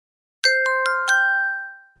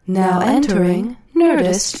Now entering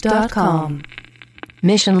Nerdist.com.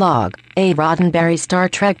 Mission Log, a Roddenberry Star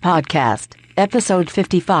Trek podcast, Episode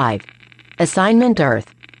 55, Assignment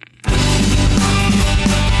Earth.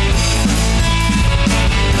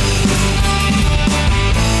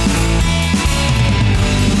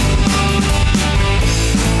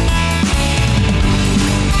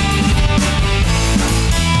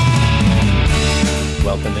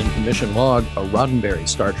 Welcome into Mission Log, a Roddenberry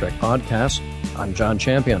Star Trek podcast. I'm John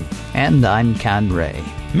Champion. And I'm Con Ray.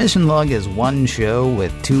 Mission Log is one show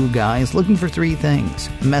with two guys looking for three things: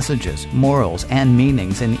 messages, morals, and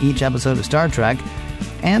meanings in each episode of Star Trek,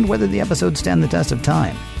 and whether the episodes stand the test of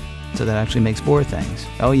time. So that actually makes four things.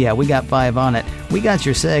 Oh yeah, we got 5 on it. We got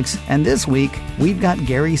your 6, and this week, we've got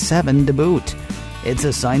Gary 7 to boot. It's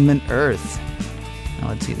Assignment Earth. Now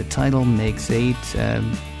let's see, the title makes 8.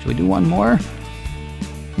 Should we do one more?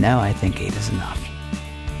 No, I think 8 is enough.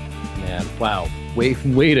 Man, wow. Way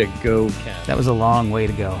to go, Ken. That was a long way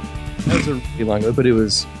to go. That was a really long way, but it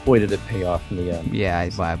was, boy, did it pay off in the end. Yeah,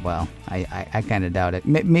 well, I kind of doubt it.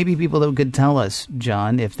 Maybe people could tell us,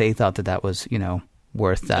 John, if they thought that was,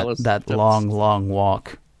 worth that long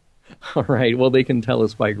walk. All right. Well, they can tell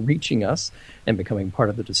us by reaching us and becoming part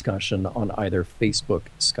of the discussion on either Facebook,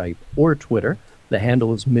 Skype, or Twitter. The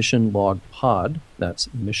handle is Mission Log Pod.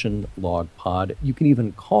 That's Mission Log Pod. You can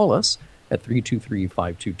even call us at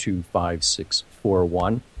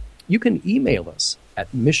 323-522-5641. You can email us at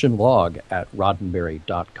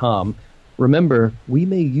missionlog@roddenberry.com. Remember, we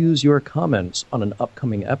may use your comments on an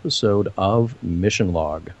upcoming episode of Mission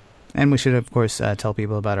Log. And we should, of course, tell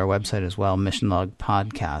people about our website as well,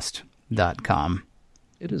 missionlogpodcast.com.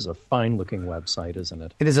 It is a fine-looking website, isn't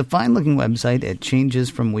it? It is a fine-looking website. It changes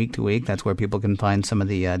from week to week. That's where people can find some of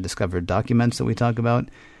the discovered documents that we talk about.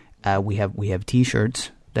 We have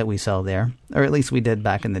T-shirts that we sell there, or at least we did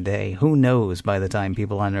back in the day. Who knows by the time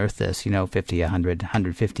people unearth this, 50, 100,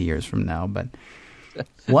 150 years from now. But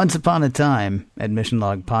once upon a time at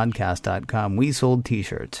missionlogpodcast.com, we sold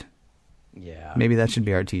T-shirts. Yeah. Maybe that should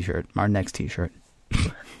be our T-shirt, our next T-shirt.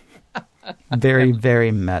 Very,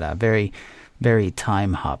 very meta, very, very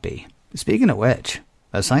time-hoppy. Speaking of which,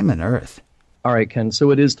 Assignment Earth. All right, Ken,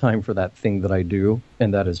 so it is time for that thing that I do,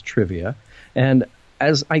 and that is trivia. And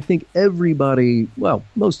as I think everybody, well,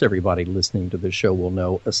 most everybody listening to this show will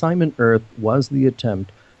know, Assignment Earth was the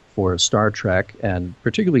attempt for Star Trek, and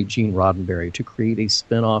particularly Gene Roddenberry, to create a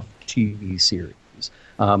spin-off TV series.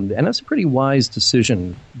 And that's a pretty wise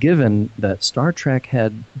decision, given that Star Trek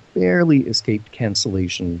had barely escaped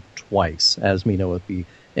cancellation twice, as we know at the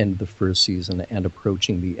end of the first season and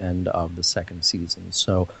approaching the end of the second season.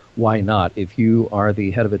 So why not? If you are the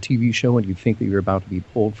head of a TV show and you think that you're about to be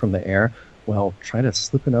pulled from the air, well, try to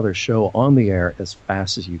slip another show on the air as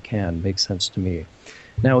fast as you can. Makes sense to me.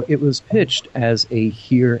 Now, it was pitched as a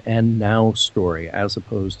here and now story, as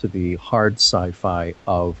opposed to the hard sci-fi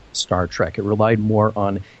of Star Trek. It relied more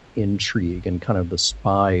on intrigue and kind of the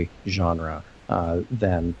spy genre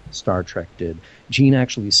than Star Trek did. Gene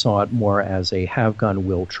actually saw it more as a have gun,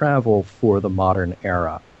 will travel for the modern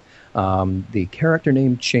era. The character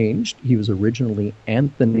name changed. He was originally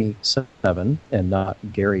Anthony 7 and not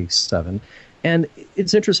Gary 7. And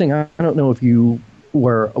it's interesting. I don't know if you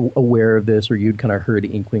were aware of this or you'd kind of heard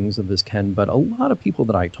inklings of this, Ken, but a lot of people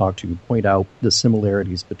that I talk to point out the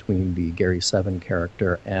similarities between the Gary 7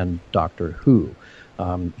 character and Doctor Who.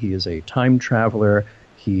 He is a time traveler.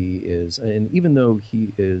 He is, and even though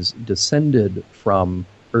he is descended from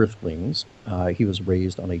Earthlings, he was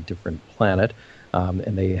raised on a different planet.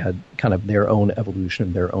 And they had kind of their own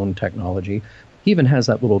evolution, their own technology. He even has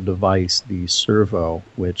that little device, the servo,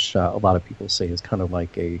 which a lot of people say is kind of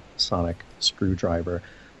like a sonic screwdriver.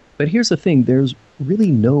 But here's the thing, there's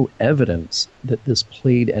really no evidence that this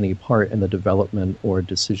played any part in the development or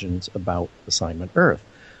decisions about Assignment Earth.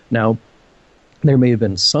 Now, there may have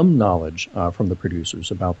been some knowledge from the producers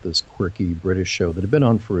about this quirky British show that had been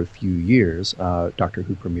on for a few years. Doctor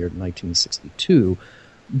Who premiered in 1962.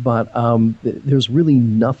 But there's really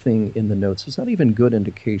nothing in the notes. There's not even good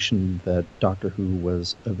indication that Doctor Who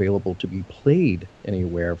was available to be played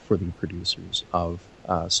anywhere for the producers of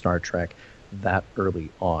Star Trek that early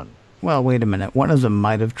on. Well, wait a minute. One of them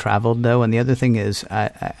might have traveled, though, and the other thing is,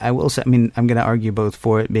 I will say, I'm going to argue both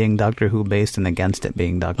for it being Doctor Who based and against it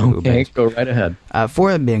being Doctor Who based. Okay, go right ahead. For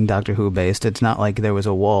it being Doctor Who based, it's not like there was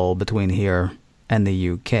a wall between here and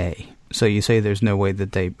the UK. So you say there's no way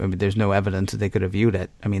that there's no evidence that they could have viewed it.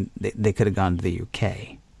 I mean, they could have gone to the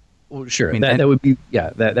UK. Well, sure. That would be,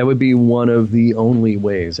 that would be one of the only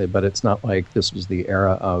ways, but it's not like this was the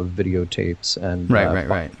era of videotapes and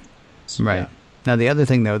Right. Yeah. Now, the other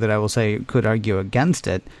thing, though, that I will say could argue against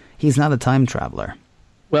it, he's not a time traveler.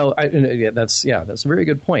 Well, that's a very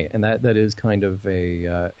good point, and that is kind of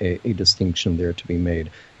a distinction there to be made.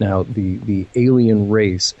 Now, the alien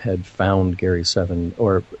race had found Gary 7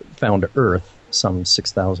 or found Earth some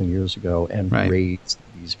 6,000 years ago and raised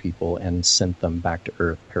these people and sent them back to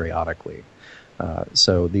Earth periodically.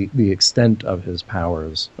 So the extent of his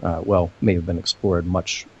powers, may have been explored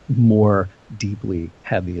much more deeply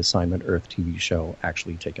had the Assignment Earth TV show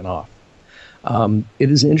actually taken off. It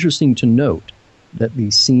is interesting to note that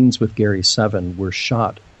the scenes with Gary 7 were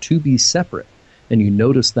shot to be separate. And you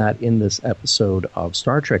notice that in this episode of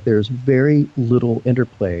Star Trek, there's very little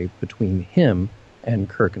interplay between him and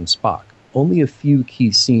Kirk and Spock. Only a few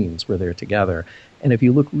key scenes where they're together. And if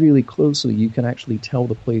you look really closely, you can actually tell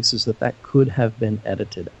the places that could have been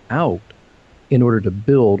edited out in order to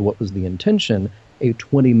build what was the intention, a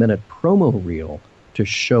 20-minute promo reel to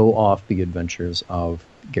show off the adventures of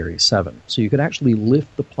Gary 7. So you could actually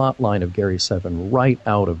lift the plot line of Gary 7 right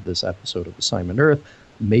out of this episode of Assignment Earth,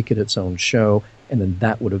 make it its own show, and then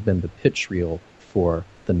that would have been the pitch reel for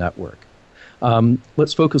the network.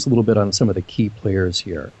 Let's focus a little bit on some of the key players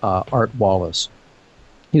here. Art Wallace.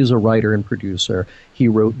 He's a writer and producer. He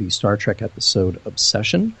wrote the Star Trek episode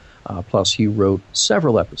Obsession. Plus, he wrote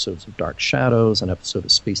several episodes of Dark Shadows, an episode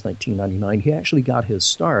of Space 1999. He actually got his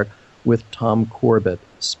start with Tom Corbett,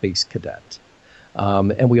 Space Cadet.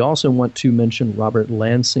 And we also want to mention Robert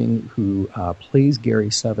Lansing, who plays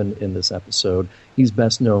Gary 7 in this episode. He's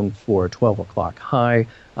best known for 12 O'Clock High,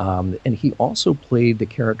 and he also played the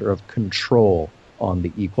character of Control on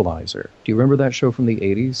The Equalizer. Do you remember that show from the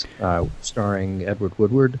 80s, starring Edward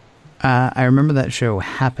Woodward? I remember that show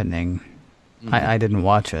happening. Mm-hmm. I didn't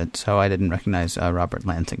watch it, so I didn't recognize Robert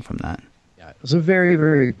Lansing from that. Yeah, it was a very,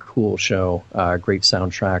 very cool show. Great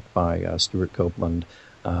soundtrack by Stuart Copeland.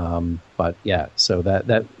 But yeah, so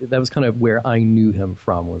that was kind of where I knew him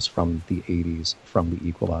from, was from the 80s, from The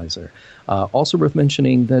Equalizer. Also worth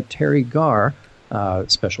mentioning that Terry Garr,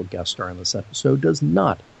 special guest star in this episode, does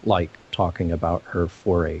not like talking about her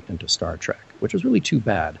foray into Star Trek, which is really too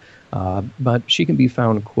bad. But she can be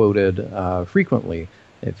found quoted frequently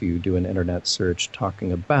if you do an internet search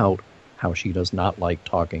talking about how she does not like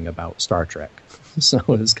talking about Star Trek. So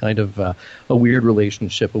it's kind of a weird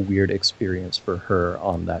relationship, a weird experience for her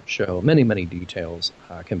on that show. Many, many details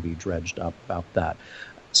can be dredged up about that.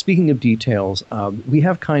 Speaking of details, we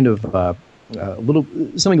have kind of something a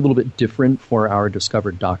little bit different for our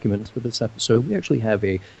discovered documents for this episode. We actually have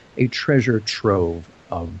a treasure trove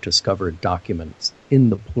of discovered documents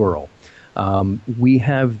in the plural. We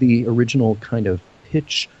have the original kind of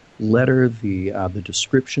pitch letter, the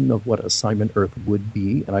description of what Assignment Earth would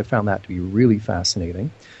be, and I found that to be really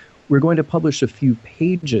fascinating. We're going to publish a few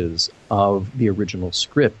pages of the original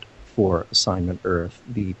script for Assignment Earth,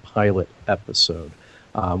 the pilot episode.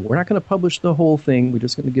 We're not going to publish the whole thing. We're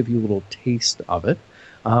just going to give you a little taste of it.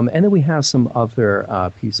 And then we have some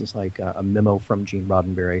other pieces like a memo from Gene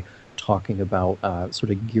Roddenberry talking about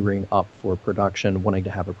sort of gearing up for production, wanting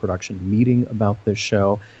to have a production meeting about this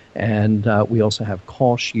show. And we also have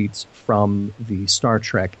call sheets from the Star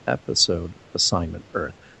Trek episode Assignment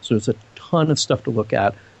Earth. So there's a ton of stuff to look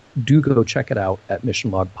at. Do go check it out at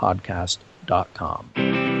missionlogpodcast.com.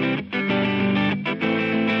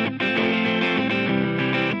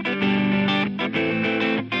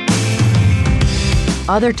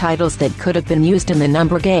 Other titles that could have been used in the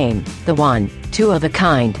number game: The One, Two of a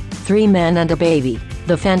Kind, Three Men and a Baby,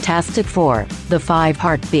 The Fantastic Four, The Five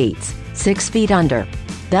Heartbeats, 6 Feet Under.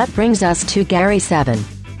 That brings us to Gary 7.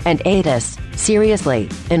 And Adis, seriously,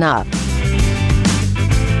 enough.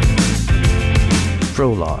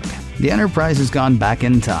 Prologue. The Enterprise has gone back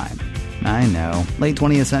in time. I know. Late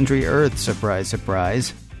 20th century Earth, surprise,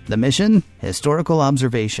 surprise. The mission? Historical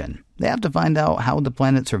observation. They have to find out how the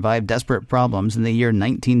planet survived desperate problems in the year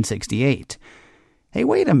 1968. Hey,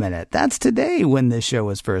 wait a minute. That's today when this show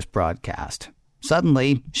was first broadcast.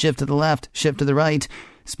 Suddenly, shift to the left, shift to the right.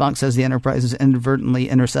 Spock says the Enterprise has inadvertently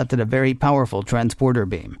intercepted a very powerful transporter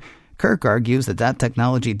beam. Kirk argues that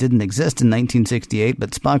technology didn't exist in 1968,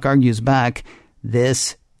 but Spock argues back,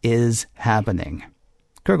 this is happening.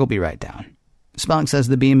 Kirk will be right down. Spock says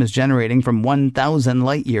the beam is generating from 1,000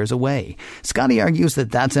 light years away. Scotty argues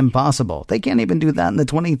that that's impossible. They can't even do that in the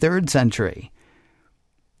 23rd century.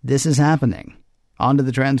 This is happening. Onto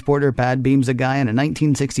the transporter pad beams a guy in a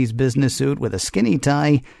 1960s business suit with a skinny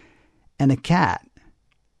tie and a cat.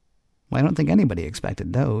 Well, I don't think anybody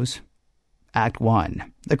expected those. Act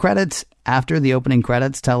 1. The credits after the opening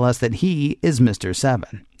credits tell us that he is Mr.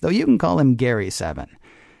 7, though you can call him Gary 7.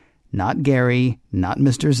 Not Gary, not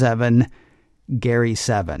Mr. 7, Gary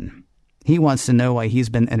 7. He wants to know why he's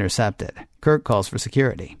been intercepted. Kirk calls for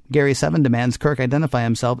security. Gary 7 demands Kirk identify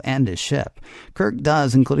himself and his ship. Kirk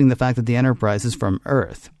does, including the fact that the Enterprise is from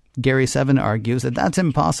Earth. Gary 7 argues that that's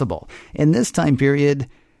impossible. In this time period,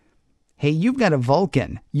 hey, you've got a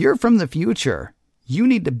Vulcan. You're from the future. You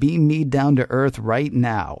need to beam me down to Earth right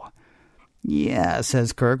now. Yeah,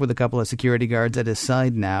 says Kirk with a couple of security guards at his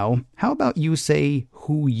side now. How about you say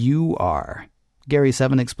who you are? Gary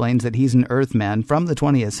 7 explains that he's an Earthman from the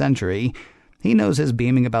 20th century. He knows his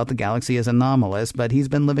beaming about the galaxy is anomalous, but he's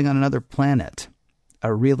been living on another planet.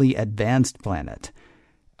 A really advanced planet.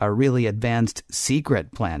 A really advanced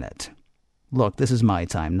secret planet. Look, this is my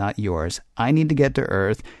time, not yours. I need to get to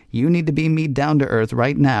Earth. You need to beam me down to Earth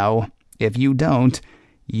right now. If you don't,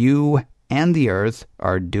 you and the Earth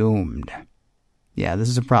are doomed. Yeah, this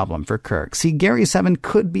is a problem for Kirk. See, Gary 7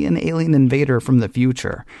 could be an alien invader from the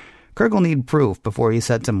future. Kirk will need proof before he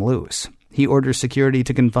sets him loose. He orders security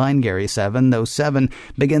to confine Gary 7, though 7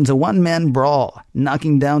 begins a one-man brawl,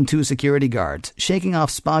 knocking down 2 security guards, shaking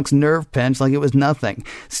off Spock's nerve pinch like it was nothing,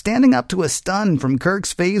 standing up to a stun from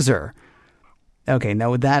Kirk's phaser. Okay,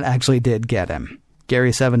 no, that actually did get him.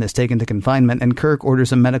 Gary 7 is taken to confinement, and Kirk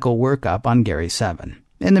orders a medical workup on Gary 7.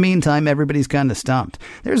 In the meantime, everybody's kind of stumped.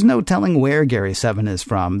 There's no telling where Gary 7 is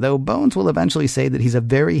from, though Bones will eventually say that he's a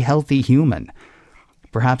very healthy human.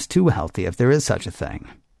 Perhaps too healthy, if there is such a thing.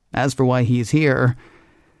 As for why he's here,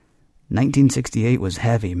 1968 was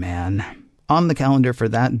heavy, man. On the calendar for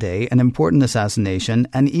that day, an important assassination,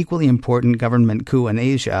 an equally important government coup in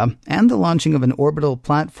Asia, and the launching of an orbital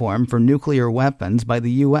platform for nuclear weapons by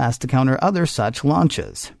the U.S. to counter other such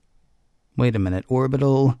launches. Wait a minute,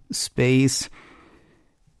 orbital, space...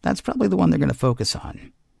 That's probably the one they're going to focus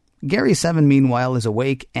on. Gary 7, meanwhile, is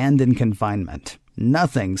awake and in confinement.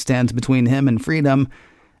 Nothing stands between him and freedom,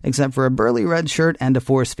 except for a burly red shirt and a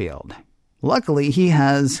force field. Luckily, he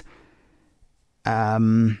has...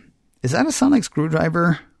 is that a sonic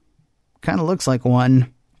screwdriver? Kind of looks like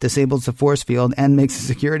one. Disables the force field and makes the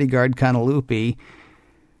security guard kind of loopy.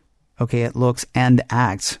 Okay, it looks and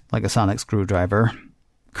acts like a sonic screwdriver.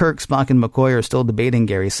 Kirk, Spock, and McCoy are still debating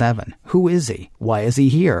Gary 7. Who is he? Why is he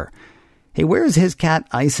here? Hey, where is his cat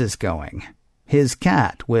Isis going? His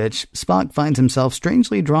cat, which Spock finds himself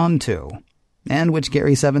strangely drawn to, and which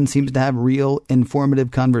Gary 7 seems to have real,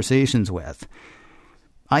 informative conversations with.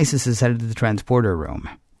 Isis is headed to the transporter room.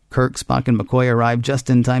 Kirk, Spock, and McCoy arrive just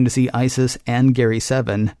in time to see Isis and Gary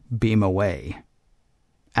 7 beam away.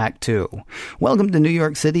 Act 2. Welcome to New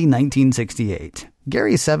York City, 1968.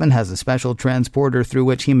 Gary 7 has a special transporter through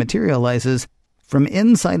which he materializes from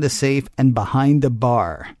inside a safe and behind a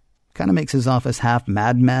bar. Kind of makes his office half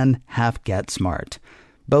madman, half get smart.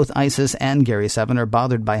 Both Isis and Gary 7 are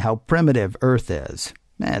bothered by how primitive Earth is.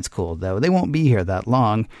 It's cool, though. They won't be here that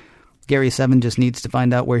long. Gary 7 just needs to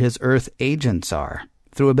find out where his Earth agents are.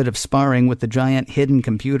 Through a bit of sparring with the giant hidden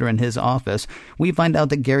computer in his office, we find out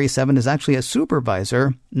that Gary 7 is actually a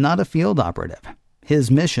supervisor, not a field operative.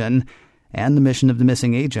 His mission, and the mission of the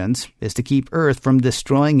missing agents, is to keep Earth from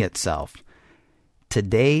destroying itself.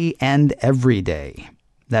 Today and every day.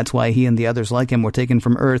 That's why he and the others like him were taken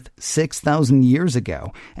from Earth 6,000 years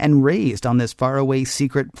ago and raised on this faraway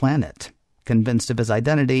secret planet. Convinced of his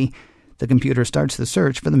identity, the computer starts the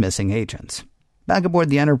search for the missing agents. Back aboard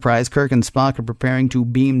the Enterprise, Kirk and Spock are preparing to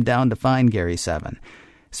beam down to find Gary 7.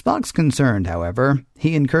 Spock's concerned, however.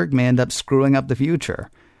 He and Kirk may end up screwing up the future.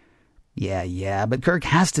 Yeah, but Kirk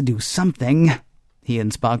has to do something. He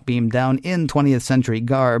and Spock beam down in 20th century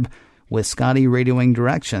garb, with Scotty radioing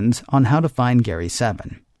directions on how to find Gary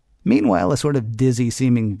 7. Meanwhile, a sort of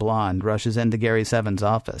dizzy-seeming blonde rushes into Gary 7's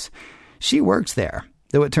office. She works there,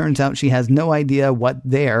 though it turns out she has no idea what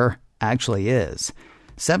there actually is.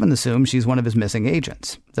 7 assumes she's one of his missing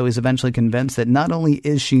agents, though he's eventually convinced that not only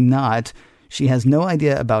is she not, she has no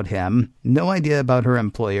idea about him, no idea about her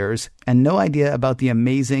employers, and no idea about the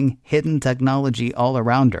amazing hidden technology all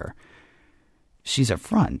around her. She's a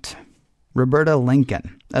front. Roberta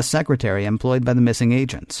Lincoln, a secretary employed by the missing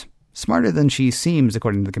agents. Smarter than she seems,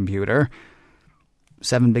 according to the computer.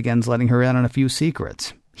 7 begins letting her in on a few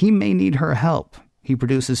secrets. He may need her help. He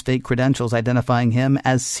produces fake credentials identifying him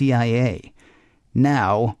as CIA.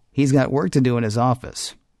 Now, he's got work to do in his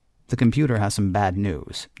office. The computer has some bad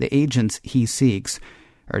news. The agents he seeks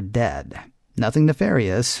are dead. Nothing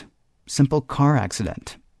nefarious. Simple car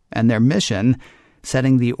accident. And their mission,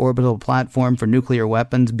 setting the orbital platform for nuclear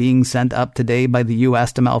weapons being sent up today by the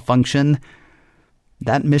U.S. to malfunction,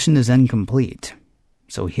 that mission is incomplete.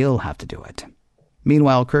 So he'll have to do it.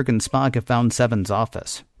 Meanwhile, Kirk and Spock have found 7's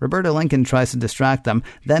office. Roberta Lincoln tries to distract them,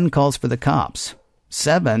 then calls for the cops.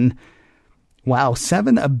 7... Wow,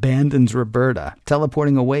 Seven abandons Roberta,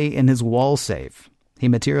 teleporting away in his wall safe. He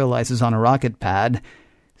materializes on a rocket pad.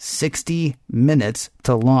 60 minutes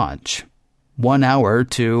to launch. 1 hour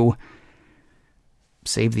to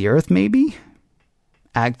save the Earth, maybe?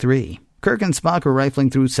 Act 3. Kirk and Spock are rifling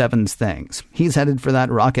through Seven's things. He's headed for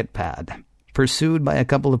that rocket pad. Pursued by a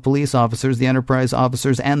couple of police officers, the Enterprise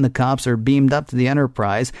officers and the cops are beamed up to the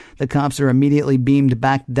Enterprise. The cops are immediately beamed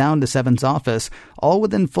back down to Seven's office, all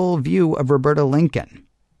within full view of Roberta Lincoln.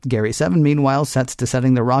 Gary Seven, meanwhile, sets to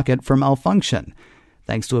setting the rocket for malfunction,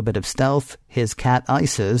 thanks to a bit of stealth, his cat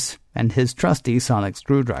Isis, and his trusty sonic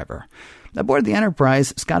screwdriver. Aboard the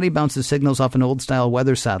Enterprise, Scotty bounces signals off an old-style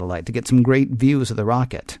weather satellite to get some great views of the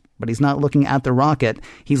rocket. But he's not looking at the rocket,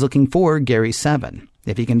 he's looking for Gary Seven.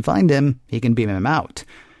 If he can find him, he can beam him out.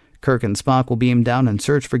 Kirk and Spock will beam down and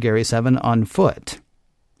search for Gary Seven on foot.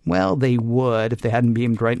 Well, they would if they hadn't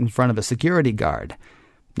beamed right in front of a security guard.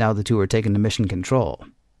 Now the two are taken to mission control.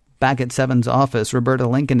 Back at Seven's office, Roberta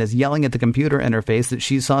Lincoln is yelling at the computer interface that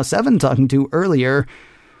she saw Seven talking to earlier.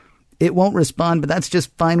 It won't respond, but that's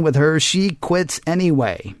just fine with her. She quits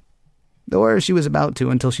anyway. Or she was about to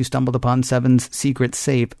until she stumbled upon Seven's secret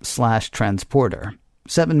safe/transporter.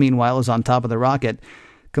 Seven, meanwhile, is on top of the rocket,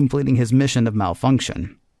 completing his mission of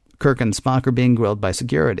malfunction. Kirk and Spock are being grilled by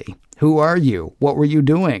security. Who are you? What were you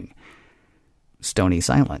doing? Stony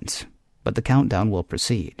silence, but the countdown will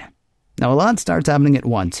proceed. Now, a lot starts happening at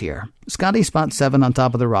once here. Scotty spots Seven on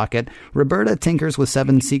top of the rocket. Roberta tinkers with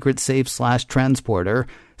Seven's secret safe/transporter.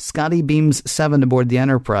 Scotty beams Seven aboard the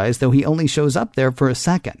Enterprise, though he only shows up there for a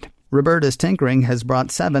second. Roberta's tinkering has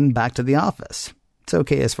brought Seven back to the office. It's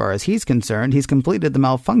okay as far as he's concerned. He's completed the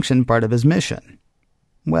malfunction part of his mission.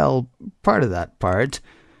 Well, part of that part.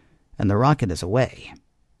 And the rocket is away.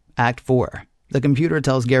 Act 4. The computer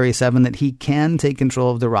tells Gary Seven that he can take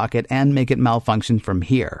control of the rocket and make it malfunction from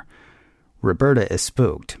here. Roberta is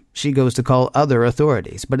spooked. She goes to call other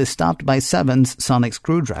authorities, but is stopped by Seven's sonic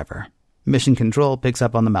screwdriver. Mission Control picks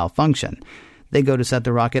up on the malfunction. They go to set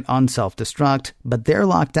the rocket on self-destruct, but they're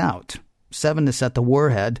locked out. Seven has set the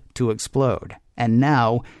warhead to explode. And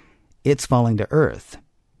now, it's falling to Earth.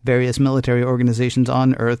 Various military organizations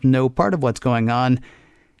on Earth know part of what's going on,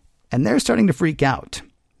 and they're starting to freak out.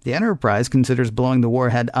 The Enterprise considers blowing the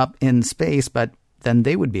warhead up in space, but then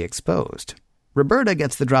they would be exposed. Roberta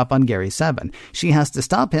gets the drop on Gary Seven. She has to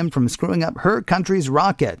stop him from screwing up her country's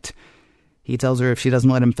rocket. He tells her if she doesn't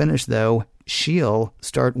let him finish, though, she'll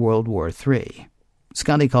start World War III.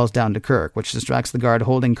 Scotty calls down to Kirk, which distracts the guard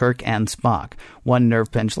holding Kirk and Spock. One nerve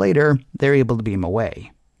pinch later, they're able to beam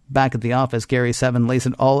away. Back at the office, Gary Seven lays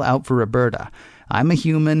it all out for Roberta. I'm a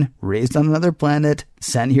human, raised on another planet,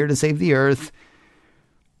 sent here to save the Earth.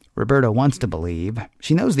 Roberta wants to believe.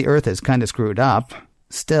 She knows the Earth is kind of screwed up.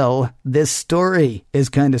 Still, this story is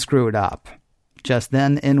kind of screwed up. Just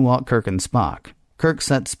then, in walk Kirk and Spock. Kirk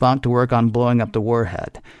sets Spock to work on blowing up the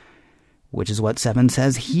warhead, which is what Seven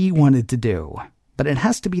says he wanted to do. But it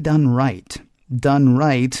has to be done right. Done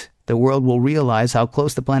right, the world will realize how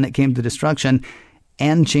close the planet came to destruction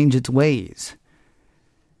and change its ways.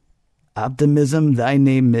 Optimism, thy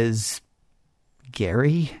name is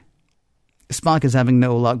Gary? Spock is having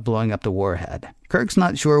no luck blowing up the warhead. Kirk's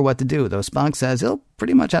not sure what to do, though Spock says he'll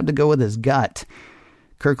pretty much have to go with his gut.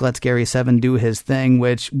 Kirk lets Gary Seven do his thing,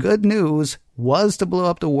 which, good news, was to blow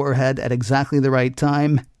up the warhead at exactly the right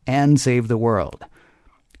time and save the world.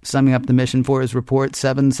 Summing up the mission for his report,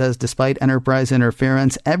 Seven says despite Enterprise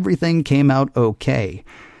interference, everything came out okay.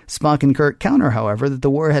 Spock and Kirk counter, however, that the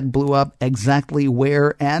warhead blew up exactly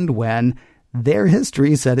where and when their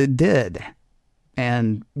history said it did.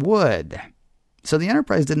 And would. So the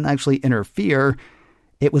Enterprise didn't actually interfere.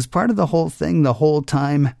 It was part of the whole thing the whole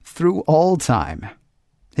time, through all time.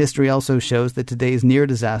 History also shows that today's near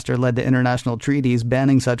disaster led to international treaties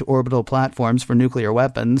banning such orbital platforms for nuclear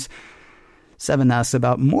weapons. Seven asks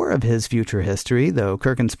about more of his future history, though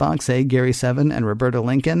Kirk and Spock say Gary Seven and Roberta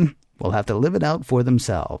Lincoln will have to live it out for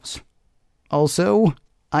themselves. Also,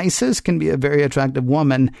 Isis can be a very attractive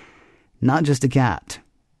woman, not just a cat,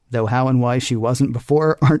 though how and why she wasn't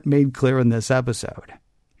before aren't made clear in this episode.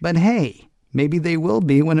 But hey, maybe they will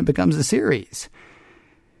be when it becomes a series.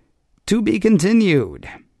 To be continued.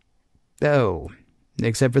 Oh,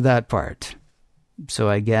 except for that part. So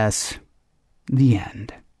I guess, the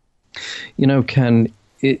end. You know, Ken,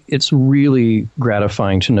 it's really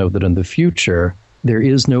gratifying to know that in the future, there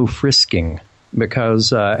is no frisking.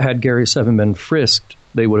 Because had Gary Seven been frisked,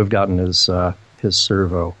 they would have gotten his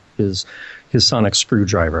servo, his sonic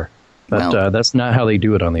screwdriver. But that's not how they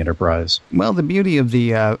do it on the Enterprise. Well, the beauty of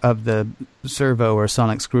the servo or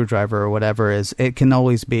sonic screwdriver or whatever is, it can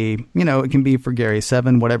always be, it can be for Gary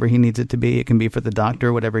Seven, whatever he needs it to be. It can be for the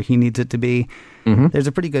Doctor, whatever he needs it to be. Mm-hmm. There's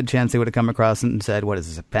a pretty good chance they would have come across it and said, what is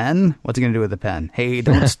this, a pen? What's he going to do with a pen? Hey,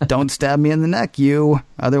 don't stab me in the neck, you.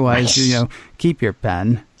 Otherwise, keep your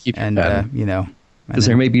pen. Keep your pen. Because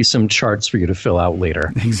there may be some charts for you to fill out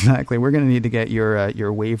later. Exactly. We're going to need to get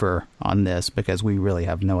your waiver on this because we really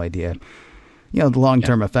have no idea, the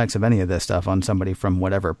long-term effects of any of this stuff on somebody from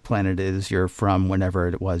whatever planet it is you're from, whenever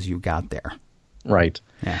it was you got there. Right.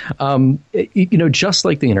 Yeah. Just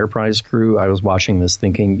like the Enterprise crew, I was watching this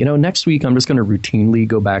thinking, next week I'm just going to routinely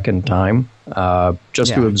go back in time to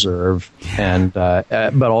observe, and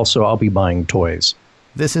but also I'll be buying toys.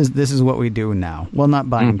 This is what we do now. Well, not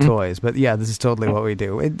buying toys, but yeah, this is totally what we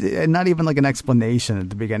do. Not even like an explanation at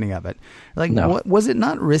the beginning of it. Like, no. Was it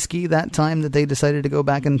not risky that time that they decided to go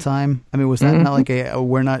back in time? I mean, was that not like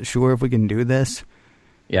we're not sure if we can do this?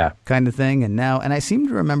 Yeah. Kind of thing. And I seem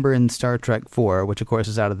to remember in Star Trek 4, which of course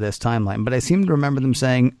is out of this timeline, but I seem to remember them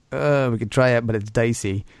saying, we could try it, but it's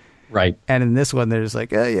dicey. Right. And in this one, they're just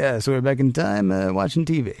like, oh yeah, so we're back in time watching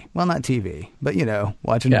TV. Well, not TV, but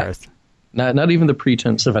watching Earth. Not even the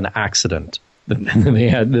pretense of an accident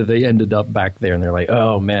that they ended up back there, and they're like,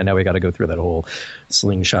 oh man, now we got to go through that whole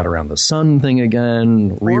slingshot around the sun thing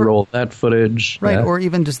again, re-roll that footage, right? Yeah. Or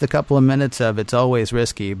even just a couple of minutes of it's always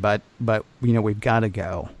risky, but we've got to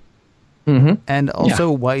go. Mm-hmm. And also,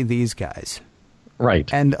 why these guys? Right.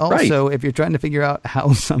 And also, if you're trying to figure out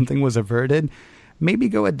how something was averted, maybe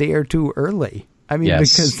go a day or two early. I mean,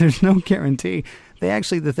 because there's no guarantee.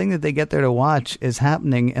 The thing that they get there to watch is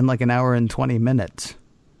happening in like an hour and 20 minutes.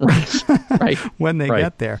 Right. When they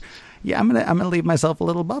get there. Yeah, I'm gonna leave myself a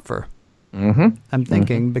little buffer. Mm-hmm. I'm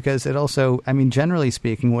thinking because it also, generally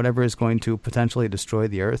speaking, whatever is going to potentially destroy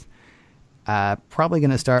the Earth, probably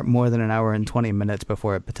going to start more than an hour and 20 minutes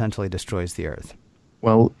before it potentially destroys the Earth.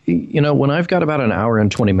 Well, when I've got about an hour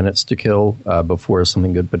and 20 minutes to kill before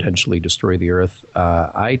something could potentially destroy the Earth,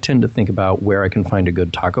 I tend to think about where I can find a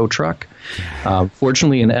good taco truck.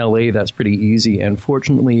 Fortunately, in LA, that's pretty easy. And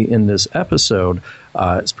fortunately, in this episode,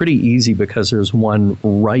 it's pretty easy because there's one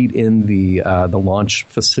right in the launch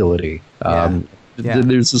facility.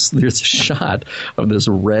 There's a shot of this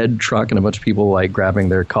red truck and a bunch of people like grabbing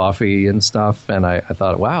their coffee and stuff, and I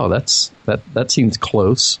thought, wow, that seems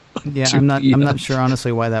close. Yeah, I'm not sure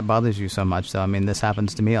honestly why that bothers you so much, though. I mean, this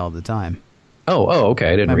happens to me all the time. Oh,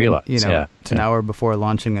 okay, I didn't realize. It's an hour before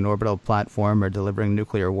launching an orbital platform or delivering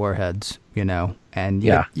nuclear warheads. And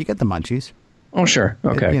you get the munchies. Oh, sure,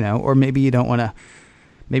 okay. Or maybe you don't want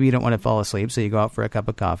to fall asleep, so you go out for a cup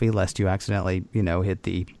of coffee, lest you accidentally hit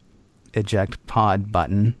the eject pod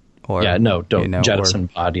button, or don't jettison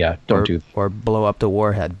pod, don't do that. Or blow up the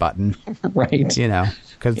warhead button, right?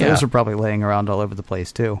 Because those are probably laying around all over the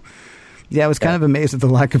place too. I was kind of amazed at the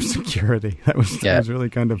lack of security. That was really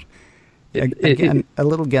kind of a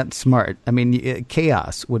little get smart. I mean,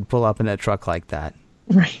 chaos would pull up in a truck like that,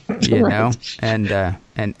 right?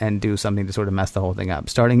 And do something to sort of mess the whole thing up.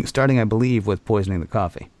 Starting, I believe, with poisoning the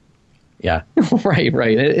coffee. Yeah,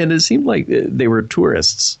 right. And it seemed like they were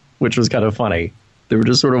tourists, which was kind of funny. They were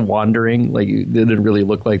just sort of wandering. Like, it didn't really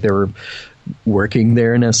look like they were working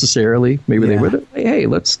there necessarily. Maybe they were, hey,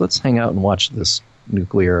 let's hang out and watch this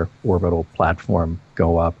nuclear orbital platform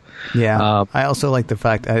go up. Yeah. I also like the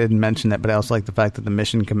fact, I didn't mention that, but I also like the fact that the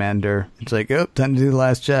mission commander, it's like, time to do the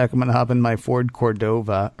last check. I'm going to hop in my Ford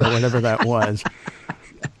Cordova or whatever that was.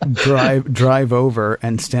 Drive over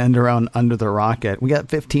and stand around under the rocket. We got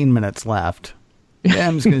 15 minutes left. Yeah,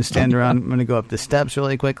 I'm just going to stand around. I'm going to go up the steps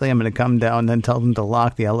really quickly. I'm going to come down and then tell them to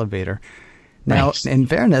lock the elevator. Now, in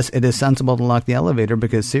fairness, it is sensible to lock the elevator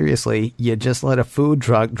because, seriously, you just let a food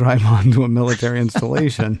truck drive onto a military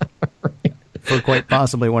installation for quite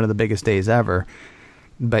possibly one of the biggest days ever.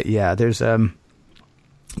 But, yeah, there's, we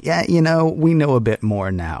know a bit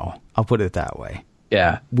more now. I'll put it that way.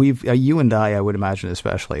 Yeah. We've, you and I would imagine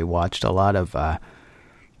especially, watched a lot of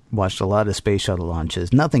space shuttle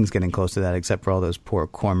launches. Nothing's getting close to that except for all those poor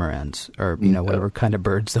cormorants or, whatever kind of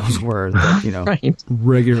birds those were that,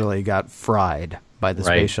 regularly got fried by the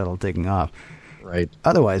space shuttle taking off. Right.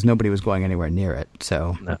 Otherwise, nobody was going anywhere near it.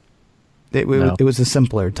 So it was a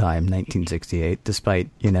simpler time, 1968, despite,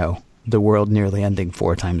 the world nearly ending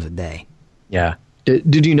 4 times a day. Yeah.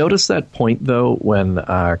 Did you notice that point, though, when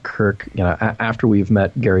Kirk, after we've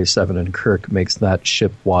met Gary Seven and Kirk makes that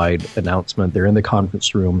ship-wide announcement, they're in the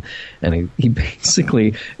conference room, and he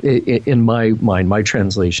basically, in my mind, my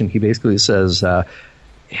translation, he basically says,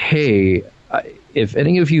 hey, if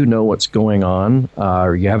any of you know what's going on,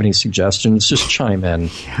 or you have any suggestions, just chime in,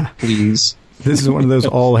 please. This is one of those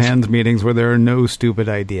all hands meetings where there are no stupid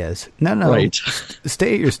ideas. No, Right.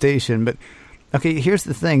 Stay at your station. But okay, here's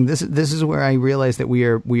the thing. This is where I realize that we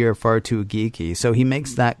are far too geeky. So he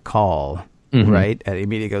makes that call, right? And he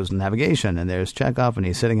immediately goes to navigation, and there's Chekhov, and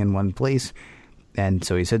he's sitting in one place. And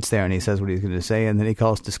so he sits there and he says what he's going to say, and then he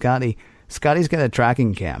calls to Scotty. Scotty's got a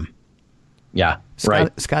tracking cam. Yeah,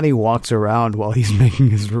 right. Scotty walks around while he's making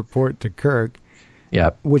his report to Kirk. Yeah.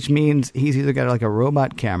 Which means he's either got like a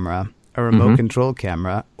robot camera, a remote control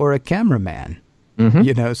camera, or a cameraman.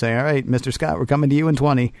 You know, saying, all right, Mr. Scott, we're coming to you in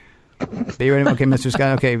 20. Be ready. Okay, Mr.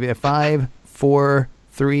 Scott, okay, 5, 4,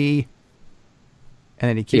 3. And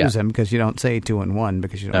then he cues him because you don't say 2 and 1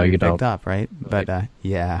 because you don't get picked up, right? But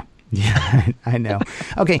yeah, I know.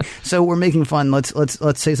 Okay, so we're making fun. Let's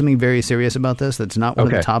say something very serious about this. That's not one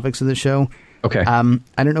of the topics of the show. Okay.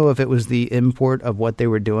 I don't know if it was the import of what they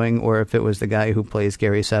were doing or if it was the guy who plays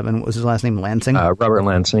Gary Seven. What was his last name? Lansing? Robert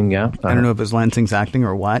Lansing, yeah. I don't know if it was Lansing's acting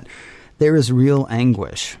or what. There is real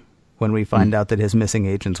anguish when we find out that his missing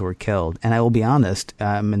agents were killed. And I will be honest,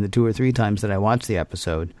 in the 2 or 3 times that I watched the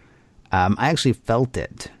episode, I actually felt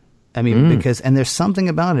it. I mean, because, and there's something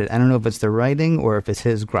about it. I don't know if it's the writing or if it's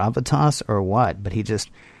his gravitas or what, but he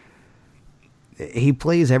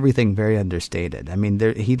plays everything very understated. I mean,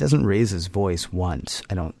 he doesn't raise his voice once,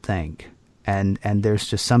 I don't think. And there's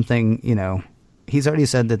just something, you know, he's already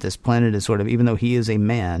said that this planet is sort of, even though he is a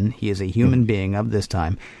man, he is a human being of this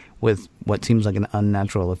time with what seems like an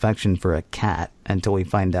unnatural affection for a cat until we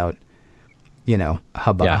find out, you know,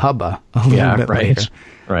 hubba. A little bit later.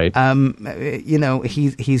 Right. You know,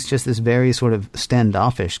 he's just this very sort of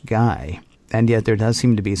standoffish guy. And yet there does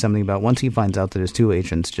seem to be something about once he finds out that his 2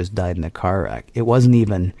 agents just died in a car wreck. It wasn't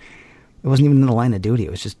even in the line of duty.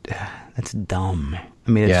 It was just, that's dumb.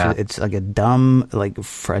 I mean, it's like a dumb, like,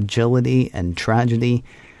 fragility and tragedy.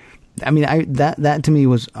 I mean, that to me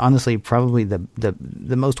was honestly probably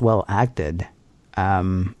the most well acted,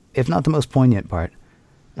 if not the most poignant part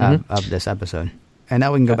of this episode. And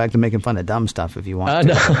now we can go back to making fun of dumb stuff if you want to.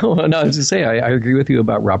 No, I was going to say, I agree with you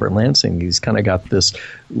about Robert Lansing. He's kind of got this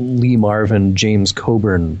Lee Marvin, James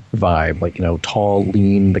Coburn vibe, like, you know, tall,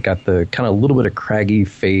 lean, but got the kind of little bit of craggy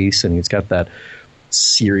face, and he's got that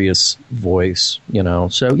serious voice, you know.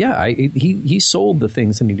 So, yeah, he sold the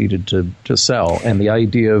things that he needed to sell. And the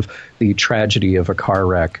idea of the tragedy of a car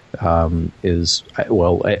wreck is,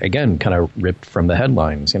 well, again, kind of ripped from the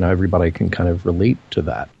headlines. You know, everybody can kind of relate to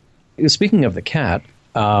that. Speaking of the cat,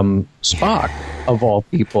 Spock, of all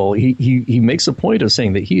people, he makes a point of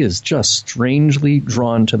saying that he is just strangely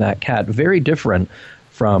drawn to that cat. Very different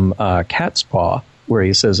from Cat's Paw, where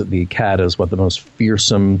he says that the cat is the most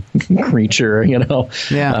fearsome creature, you know.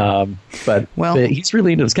 Yeah. But he's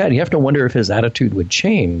really into his cat. You have to wonder if his attitude would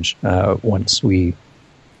change once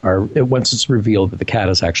it's revealed that the cat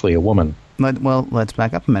is actually a woman. Well, let's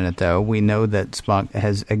back up a minute, though. We know that Spock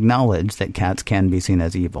has acknowledged that cats can be seen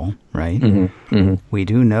as evil, right? We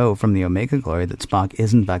do know from the Omega Glory that Spock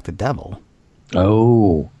is, in fact, the devil.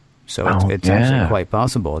 Oh. So it's actually quite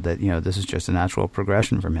possible that, you know, this is just a natural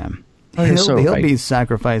progression from him. He'll be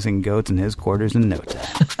sacrificing goats in his quarters in no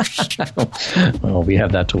time. Well, we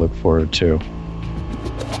have that to look forward to.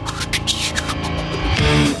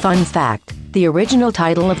 Fun fact. The original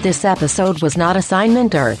title of this episode was not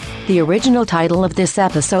Assignment Earth. The original title of this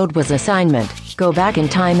episode was Assignment. Go back in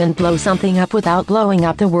time and blow something up without blowing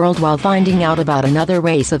up the world while finding out about another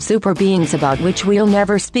race of super beings about which we'll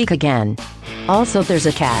never speak again. Also, there's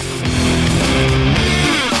a cat.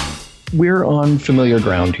 We're on familiar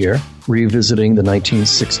ground here, revisiting the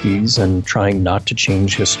 1960s and trying not to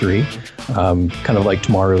change history, kind of like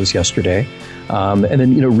tomorrow's yesterday. And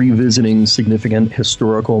then, you know, revisiting significant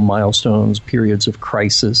historical milestones, periods of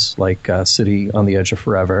crisis, like City on the Edge of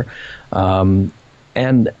Forever. And,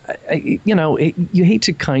 you know, you hate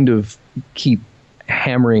to kind of keep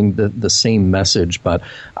hammering the same message, but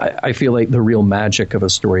I feel like the real magic of a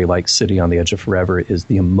story like City on the Edge of Forever is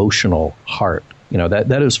the emotional heart. You know,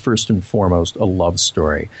 that is first and foremost a love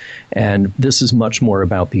story. And this is much more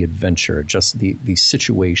about the adventure, just the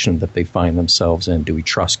situation that they find themselves in. Do we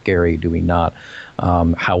trust Gary? Do we not?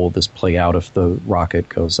 How will this play out if the rocket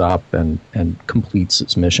goes up and completes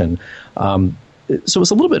its mission? So it's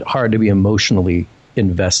a little bit hard to be emotionally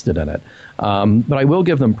invested in it. But I will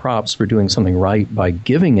give them props for doing something right by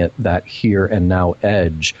giving it that here and now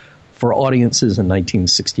edge for audiences in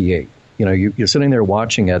 1968. You know, you're sitting there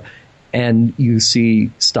watching it, and you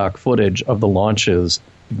see stock footage of the launches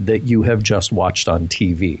that you have just watched on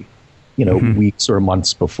TV, you know, weeks or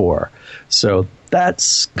months before. So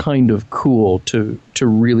that's kind of cool to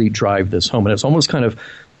really drive this home. And it's almost kind of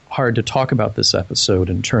hard to talk about this episode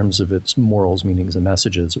in terms of its morals, meanings, and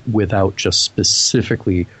messages without just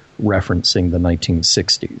specifically referencing the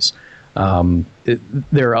 1960s.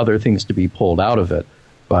 There are other things to be pulled out of it,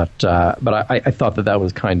 but I thought that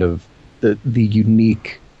was kind of the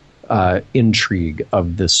unique intrigue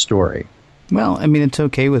of this story. Well, I mean, it's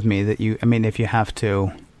okay with me that if you have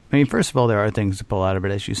to. I mean, first of all, there are things to pull out of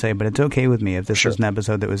it, as you say, but it's okay with me if this was an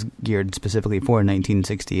episode that was geared specifically for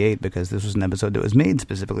 1968, because this was an episode that was made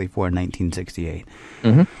specifically for 1968.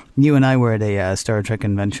 Mm-hmm. You and I were at a Star Trek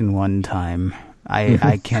convention one time.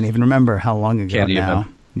 I can't even remember how long ago now.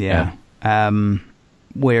 Yeah.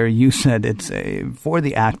 Where you said it's for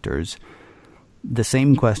the actors, the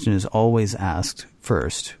same question is always asked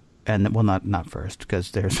first. And, well, not first,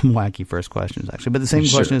 because there's some wacky first questions, actually. But the same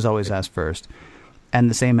question is always asked first. And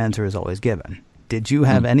the same answer is always given. Did you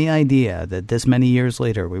have any idea that this many years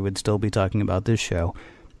later we would still be talking about this show?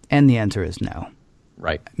 And the answer is no.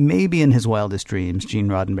 Right. Maybe in his wildest dreams, Gene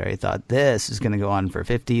Roddenberry thought this is going to go on for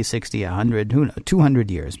 50, 60, 100, who knows, 200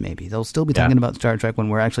 years maybe. They'll still be talking about Star Trek when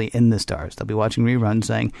we're actually in the stars. They'll be watching reruns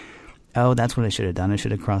saying, oh, that's what I should have done. I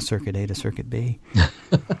should have crossed Circuit A to Circuit B.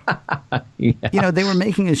 You know, they were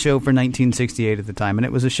making a show for 1968 at the time, and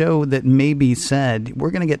it was a show that maybe said,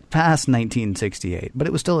 we're going to get past 1968, but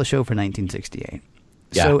it was still a show for 1968.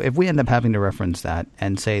 Yeah. So if we end up having to reference that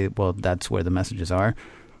and say, well, that's where the messages are,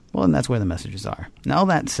 well, then that's where the messages are. Now, all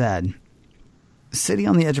that said, City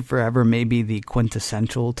on the Edge of Forever may be the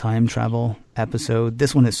quintessential time travel episode.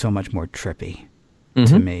 This one is so much more trippy.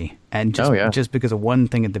 To me, and just because of one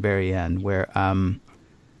thing at the very end where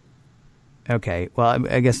okay, well,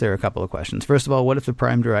 I guess there are a couple of questions. First of all, what if the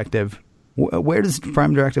Prime Directive, where does the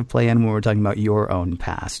Prime Directive play in when we're talking about your own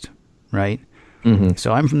past, right?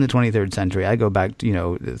 So I'm from the 23rd century. I go back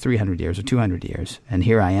to 300 years or 200 years, and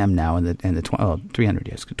here I am now in the 300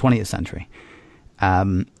 years, 20th century,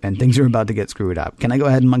 and things are about to get screwed up. Can I go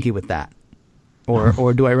ahead and monkey with that?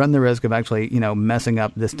 Or do I run the risk of actually, messing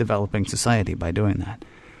up this developing society by doing that?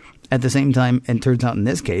 At the same time, it turns out in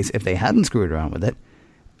this case, if they hadn't screwed around with it,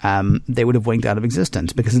 they would have winked out of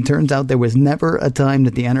existence, because it turns out there was never a time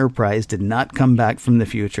that the Enterprise did not come back from the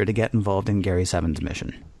future to get involved in Gary Seven's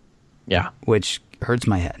mission. Yeah. Which hurts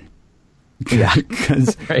my head. Yeah.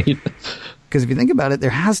 Because if you think about it, there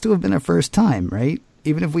has to have been a first time, right?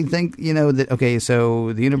 Even if we think, that, okay,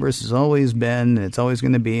 so the universe has always been, it's always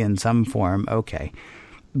going to be in some form, okay.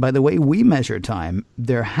 By the way we measure time,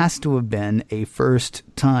 there has to have been a first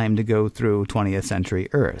time to go through 20th century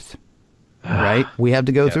Earth, right? We have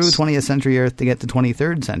to go through 20th century Earth to get to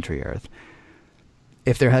 23rd century Earth.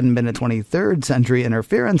 If there hadn't been a 23rd century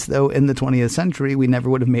interference, though, in the 20th century, we never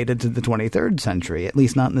would have made it to the 23rd century, at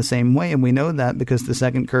least not in the same way. And we know that because the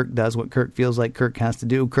second Kirk does what Kirk feels like Kirk has to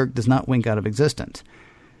do, Kirk does not wink out of existence.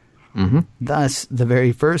 Thus, the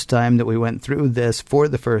very first time that we went through this for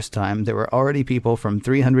the first time, there were already people from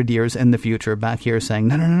 300 years in the future back here saying,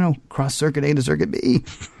 no, cross Circuit A to Circuit B.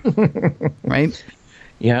 Right?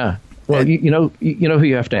 Yeah. Well, you know who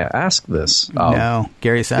you have to ask this? No,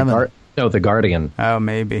 Gary Seven. The Guardian. Oh,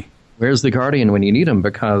 maybe. Where's the Guardian when you need him?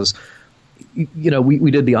 Because,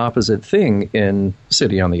 we did the opposite thing in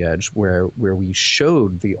City on the Edge, where we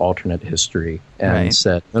showed the alternate history and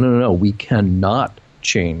said, no, we cannot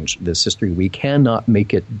change this history. We cannot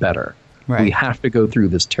make it better. Right. We have to go through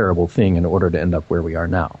this terrible thing in order to end up where we are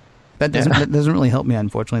now. That doesn't really help me,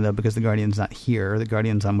 unfortunately, though, because the Guardian's not here. The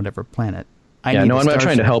Guardian's on whatever planet. I'm not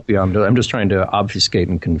trying to help you. I'm just trying to obfuscate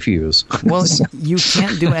and confuse. Well, you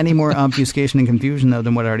can't do any more obfuscation and confusion, though,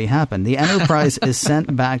 than what already happened. The Enterprise is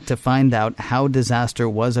sent back to find out how disaster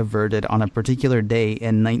was averted on a particular day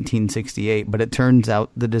in 1968, but it turns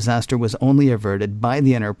out the disaster was only averted by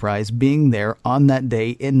the Enterprise being there on that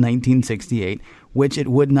day in 1968, which it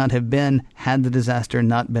would not have been had the disaster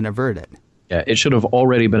not been averted. Yeah, it should have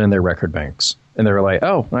already been in their record banks. And they were like,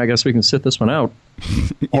 oh, I guess we can sit this one out.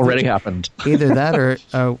 Already happened. Either that or,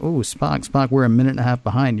 Spock, we're a minute and a half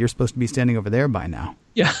behind. You're supposed to be standing over there by now.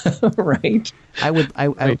 Yeah, right. I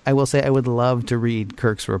will say I would love to read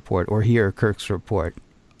Kirk's report or hear Kirk's report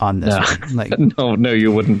on this one. Like, no,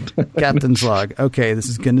 you wouldn't. Captain's log. Okay, this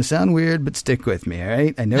is going to sound weird, but stick with me, all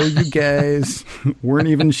right? I know you guys weren't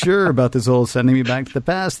even sure about this whole sending me back to the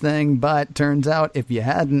past thing, but turns out if you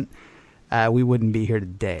hadn't, we wouldn't be here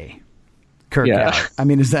today. Kirk out. I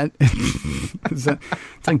mean, is that it's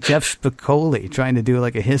like Jeff Spicoli trying to do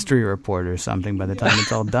like a history report or something by the time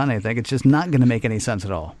it's all done. I think it's just not going to make any sense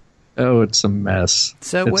at all. Oh, it's a mess.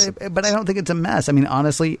 But I don't think it's a mess. I mean,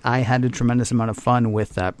 honestly, I had a tremendous amount of fun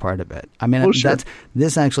with that part of it. I mean,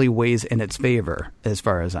 this actually weighs in its favor as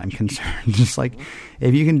far as I'm concerned. Just like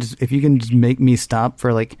if you can just make me stop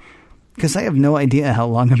for like Because I have no idea how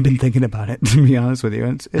long I've been thinking about it, to be honest with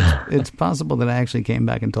you. It's possible that I actually came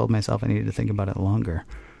back and told myself I needed to think about it longer.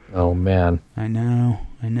 Oh, man. I know.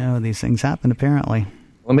 These things happen, apparently.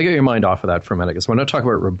 Let me get your mind off of that for a minute, because I want to talk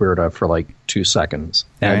about Roberta for like 2 seconds.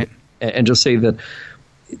 And just say that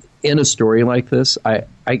in a story like this,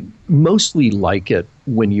 I mostly like it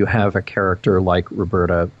when you have a character like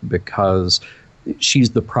Roberta, because she's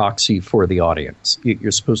the proxy for the audience.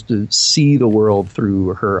 You're supposed to see the world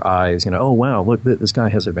through her eyes. Oh, wow, look, this guy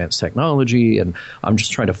has advanced technology, and I'm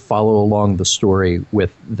just trying to follow along the story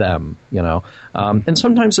with them, And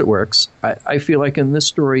sometimes it works. I feel like in this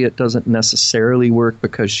story it doesn't necessarily work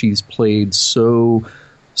because she's played so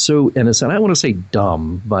innocent. I don't want to say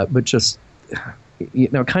dumb, but just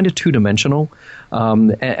kind of two-dimensional.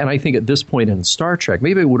 And I think at this point in Star Trek,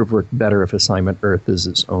 maybe it would have worked better if Assignment Earth is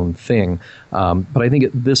its own thing. But I think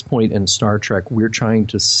at this point in Star Trek, we're trying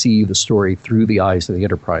to see the story through the eyes of the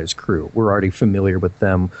Enterprise crew. We're already familiar with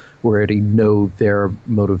them. We already know their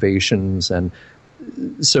motivations. And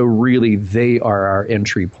so really, they are our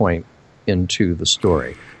entry point into the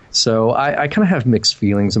story. So I kind of have mixed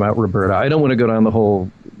feelings about Roberta. I don't want to go down the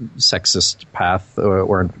whole sexist path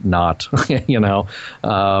or not, but it's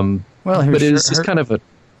just kind of a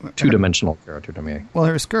two-dimensional character to me. Well,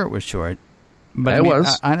 her skirt was short. But I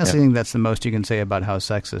honestly think that's the most you can say about how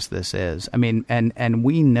sexist this is. I mean, and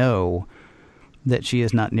we know that she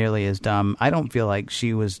is not nearly as dumb. I don't feel like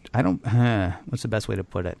she was... what's the best way to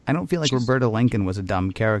put it? I don't feel like Roberta Lincoln was a dumb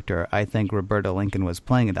character. I think Roberta Lincoln was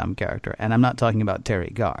playing a dumb character. And I'm not talking about Terry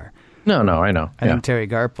Garr. No, I know. I think Terry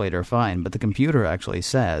Garr played her fine, but the computer actually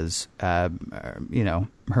says, her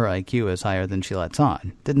IQ is higher than she lets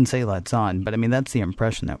on. Didn't say lets on, but I mean, that's the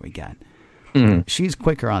impression that we get. Mm-hmm. She's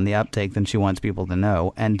quicker on the uptake than she wants people to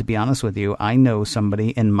know. And to be honest with you, I know somebody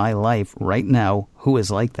in my life right now who is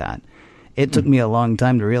like that. It took me a long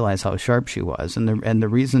time to realize how sharp she was, and the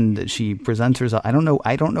reason that she presents herself,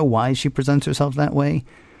 I don't know why she presents herself that way,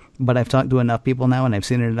 but I've talked to enough people now, and I've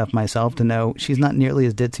seen it enough myself to know she's not nearly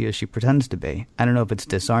as ditzy as she pretends to be. I don't know if it's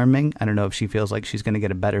disarming. I don't know if she feels like she's going to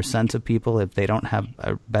get a better sense of people if they don't have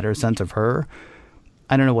a better sense of her.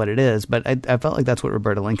 I don't know what it is, but I felt like that's what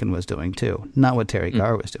Roberta Lincoln was doing too, not what Terry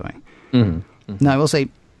Garr was doing. Mm-hmm. Mm-hmm. Now, I will say,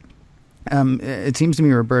 it seems to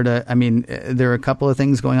me Roberta, I mean, there are a couple of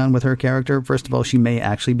things going on with her character. First of all, she may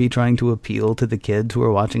actually be trying to appeal to the kids who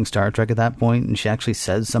are watching Star Trek at that point, and she actually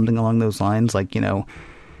says something along those lines, like,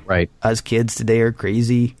 right, us kids today are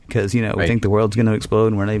crazy because, we think the world's going to explode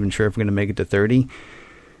and we're not even sure if we're going to make it to 30.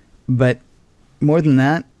 But more than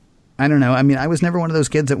that, I don't know. I mean, I was never one of those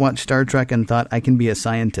kids that watched Star Trek and thought I can be a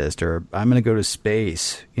scientist or I'm going to go to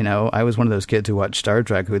space. I was one of those kids who watched Star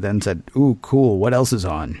Trek who then said, ooh, cool, what else is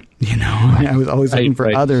on? I was always looking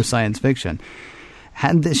for other science fiction.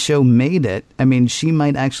 Had this show made it, I mean, she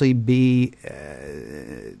might actually be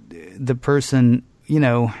the person, you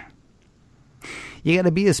got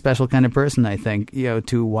to be a special kind of person, I think,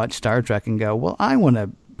 to watch Star Trek and go, well, I want to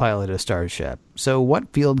pilot a starship. So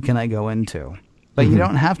what field can I go into? But you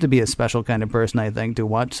don't have to be a special kind of person, I think, to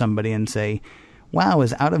watch somebody and say, wow,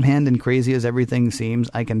 as out of hand and crazy as everything seems,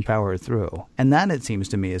 I can power through. And that, it seems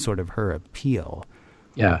to me, is sort of her appeal.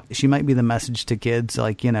 Yeah. She might be the message to kids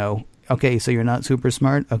like, okay, so you're not super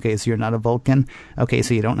smart. Okay, so you're not a Vulcan. Okay,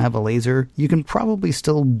 so you don't have a laser. You can probably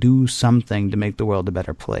still do something to make the world a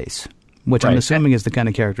better place, which I'm assuming is the kind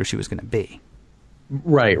of character she was going to be.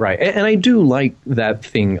 Right. And I do like that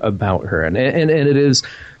thing about her. And it is...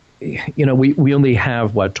 we only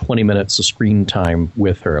have, 20 minutes of screen time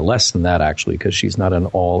with her. Less than that, actually, because she's not in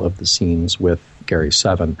all of the scenes with Gary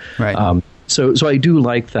Seven. Right. So I do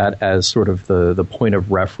like that as sort of the point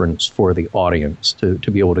of reference for the audience to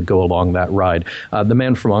be able to go along that ride. The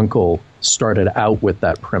Man from U.N.C.L.E. started out with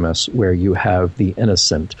that premise where you have the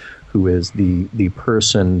innocent, who is the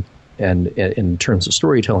person... And in terms of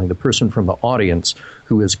storytelling, the person from the audience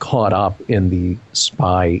who is caught up in the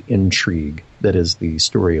spy intrigue that is the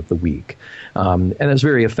story of the week. And it's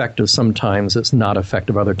very effective sometimes. It's not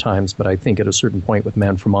effective other times. But I think at a certain point with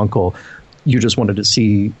Man from U.N.C.L.E., you just wanted to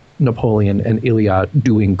see Napoleon and Ilya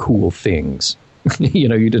doing cool things. You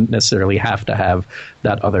didn't necessarily have to have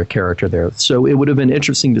that other character there. So it would have been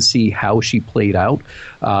interesting to see how she played out.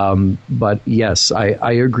 But yes,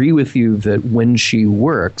 I agree with you that when she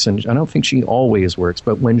works, and I don't think she always works,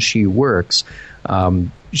 but when she works,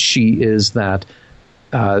 she is that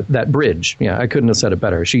bridge. Yeah, I couldn't have said it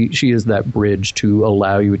better. She is that bridge to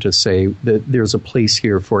allow you to say that there's a place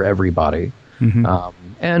here for everybody. Mm-hmm.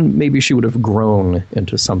 And maybe she would have grown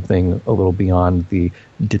into something a little beyond the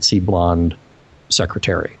ditzy blonde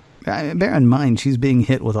secretary. Bear in mind, she's being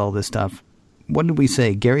hit with all this stuff what did we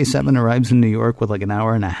say? Gary 7 arrives in New York with like an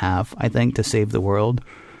hour and a half, I think, to save the world.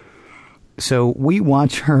 So we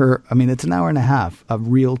watch her. I mean, it's an hour and a half of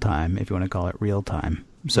real time, if you want to call it real time.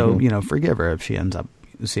 So, forgive her if she ends up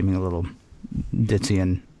seeming a little ditzy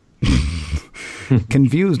and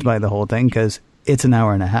confused by the whole thing, because it's an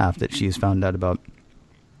hour and a half that she's found out about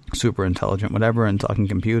super intelligent whatever and talking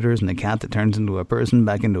computers and the cat that turns into a person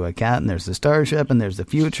back into a cat, and there's the starship and there's the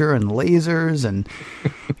future and lasers and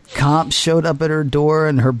cops showed up at her door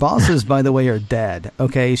and her bosses, by the way, are dead.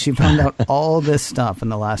 Okay, she found out all this stuff in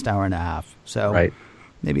the last hour and a half. So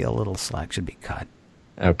maybe a little slack should be cut.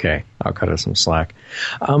 Okay, I'll cut her some slack.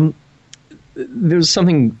 There's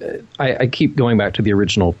something, I keep going back to the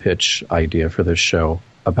original pitch idea for this show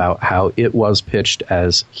about how it was pitched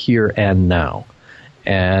as here and now.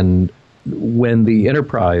 And when the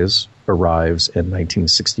Enterprise arrives in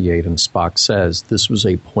 1968 and Spock says this was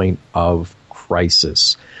a point of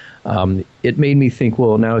crisis, it made me think,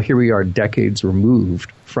 well, now here we are decades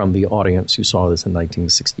removed from the audience who saw this in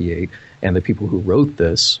 1968 and the people who wrote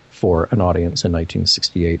this for an audience in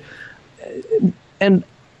 1968. And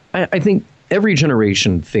I think every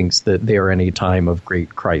generation thinks that they are in a time of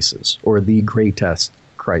great crisis or the greatest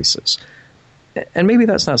crisis. And maybe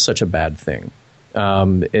that's not such a bad thing.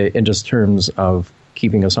 In just terms of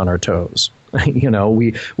keeping us on our toes.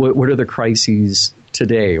 What are the crises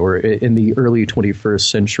today or in the early 21st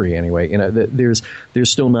century anyway? There's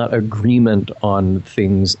still not agreement on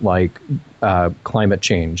things like climate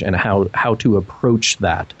change and how to approach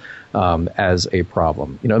that as a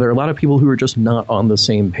problem. There are a lot of people who are just not on the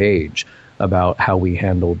same page about how we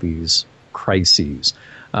handle these crises.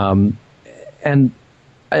 And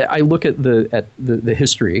I look at the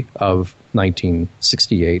history of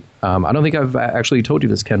 1968. I don't think I've actually told you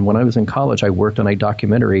this, Ken. When I was in college, I worked on a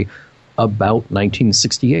documentary about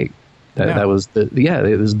 1968. That was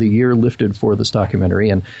it was the year lifted for this documentary,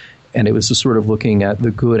 and it was just sort of looking at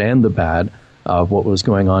the good and the bad of what was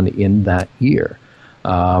going on in that year.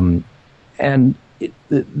 And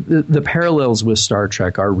the parallels with Star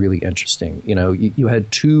Trek are really interesting. You had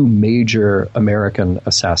two major American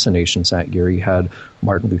assassinations that year. You had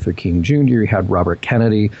Martin Luther King Jr., you had Robert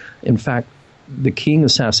Kennedy. In fact, the King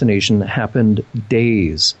assassination happened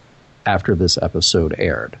days after this episode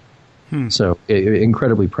aired. So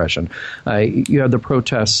incredibly prescient. You had the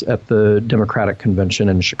protests at the Democratic Convention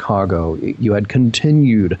in Chicago. You had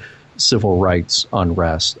continued civil rights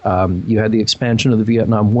unrest. You had the expansion of the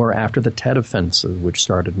Vietnam War after the Tet Offensive, which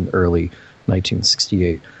started in early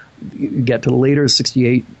 1968. You get to later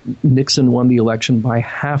 68, Nixon won the election by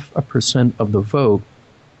 0.5% of the vote,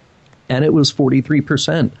 and it was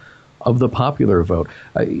 43% of the popular vote.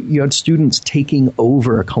 You had students taking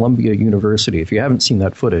over Columbia University. If you haven't seen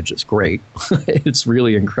that footage, it's great. It's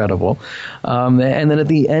really incredible. And then at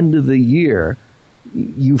the end of the year,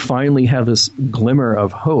 you finally have this glimmer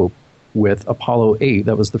of hope with Apollo 8.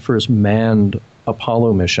 That was the first manned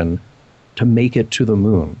Apollo mission to make it to the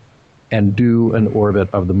moon and do an orbit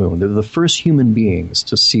of the moon. They're the first human beings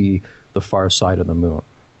to see the far side of the moon.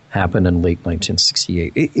 Happened in late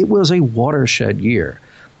 1968. It was a watershed year.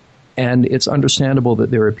 And it's understandable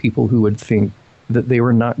that there are people who would think that they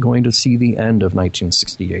were not going to see the end of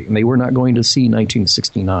 1968, and they were not going to see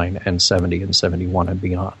 1969 and 70 and 71 and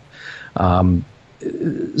beyond.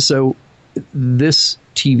 So this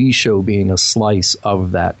TV show being a slice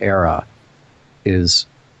of that era is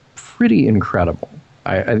pretty incredible.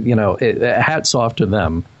 Hats off to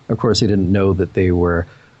them. Of course, they didn't know that they were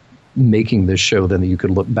making this show then that you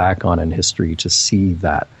could look back on in history to see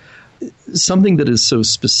that. Something that is so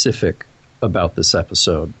specific about this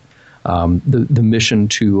episode, the mission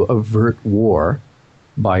to avert war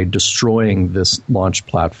by destroying this launch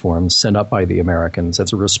platform sent up by the Americans.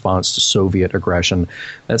 That's a response to Soviet aggression.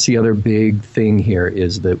 That's the other big thing here,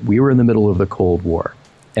 is that we were in the middle of the Cold War,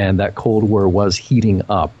 and that Cold War was heating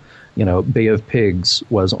up. Bay of Pigs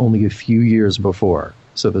was only a few years before,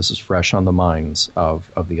 so this is fresh on the minds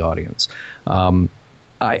of the audience.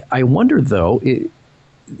 I wonder, though,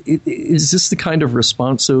 is this the kind of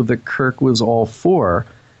response that Kirk was all for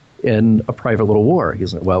in A Private Little War?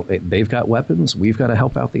 He's like, well, they've got weapons. We've got to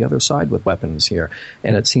help out the other side with weapons here.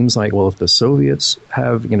 And it seems like, well, if the Soviets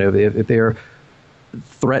have, if they're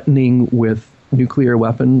threatening with nuclear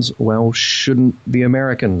weapons, well, shouldn't the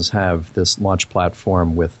Americans have this launch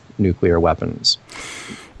platform with nuclear weapons?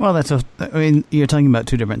 Well, you're talking about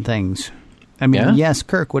two different things. Yes,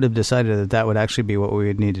 Kirk would have decided that would actually be what we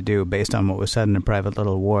would need to do based on what was said in A Private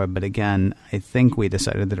Little War. But again, I think we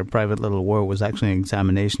decided that A Private Little War was actually an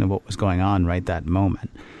examination of what was going on right that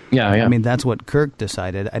moment. Yeah. That's what Kirk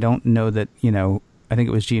decided. I don't know that, I think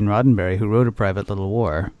it was Gene Roddenberry who wrote A Private Little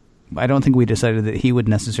War, I don't think we decided that he would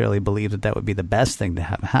necessarily believe that would be the best thing to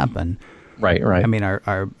have happen. Right. I mean,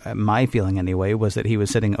 my feeling anyway was that he was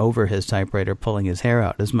sitting over his typewriter pulling his hair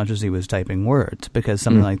out as much as he was typing words, because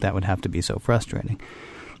something like that would have to be so frustrating.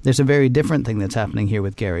 There's a very different thing that's happening here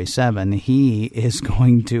with Gary 7. He is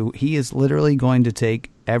literally going to take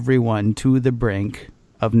everyone to the brink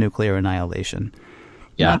of nuclear annihilation.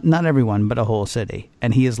 Yeah. Not everyone, but a whole city.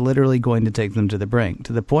 And he is literally going to take them to the brink,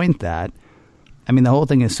 to the point that, I mean, the whole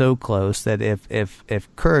thing is so close that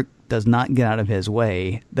if Kirk does not get out of his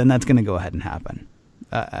way, then that's going to go ahead and happen.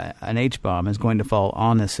 An H-bomb is going to fall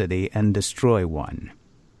on a city and destroy one.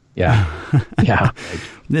 Yeah. Yeah.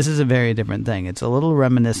 This is a very different thing. It's a little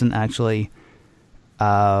reminiscent, actually,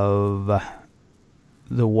 of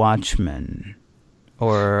The Watchmen.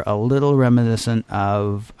 Or a little reminiscent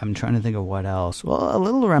of, I'm trying to think of what else. Well, a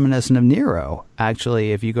little reminiscent of Nero,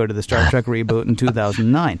 actually, if you go to the Star Trek reboot in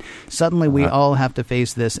 2009. Suddenly we all have to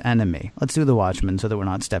face this enemy. Let's do The Watchmen so that we're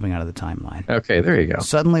not stepping out of the timeline. Okay, there you go.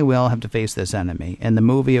 Suddenly we all have to face this enemy. In the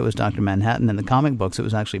movie, it was Dr. Manhattan. In the comic books, it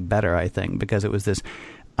was actually better, I think, because it was this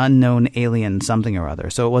unknown alien something or other.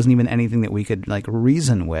 So it wasn't even anything that we could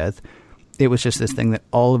reason with. It was just this thing that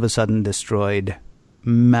all of a sudden destroyed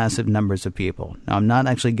massive numbers of people. Now, I'm not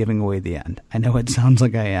actually giving away the end. I know it sounds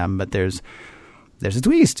like I am, but there's a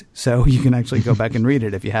twist. So you can actually go back and read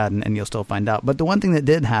it if you hadn't, and you'll still find out. But the one thing that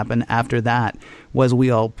did happen after that was we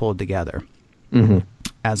all pulled together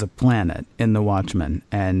as a planet in The Watchmen,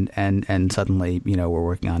 and suddenly, we're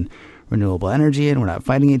working on renewable energy, and we're not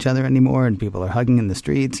fighting each other anymore, and people are hugging in the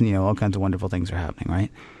streets, and all kinds of wonderful things are happening,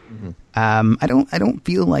 right? I don't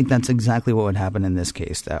feel like that's exactly what would happen in this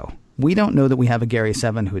case, though. We don't know that we have a Gary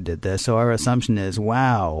 7 who did this, so our assumption is,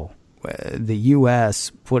 wow, the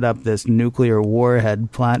U.S. put up this nuclear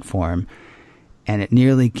warhead platform, and it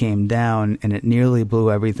nearly came down, and it nearly blew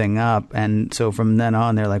everything up, and so from then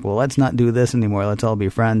on, they're like, well, let's not do this anymore, let's all be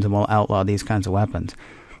friends, and we'll outlaw these kinds of weapons.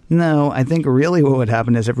 No, I think really what would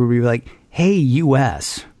happen is everybody would be like, hey,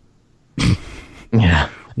 U.S., yeah,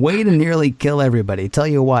 way to nearly kill everybody. Tell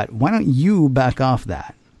you what, why don't you back off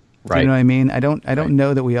that? Right. You know what I mean? I don't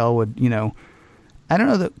know that we all would, I don't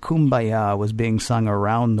know that Kumbaya was being sung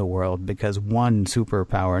around the world because one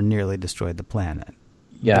superpower nearly destroyed the planet.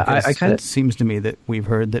 Yeah, I kind of... It seems to me that we've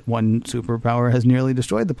heard that one superpower has nearly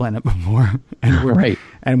destroyed the planet before. And we're, right.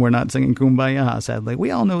 And we're not singing Kumbaya, sadly.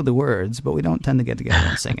 We all know the words, but we don't tend to get together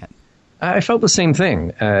and sing it. I felt the same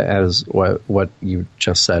thing as what you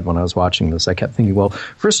just said when I was watching this. I kept thinking, well,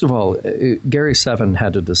 first of all, Gary 7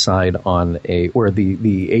 had to decide on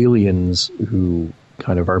the aliens who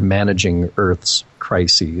kind of are managing Earth's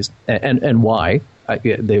crises and why.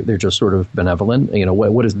 They're just sort of benevolent.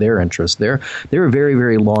 What is their interest? They're a very,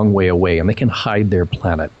 very long way away, and they can hide their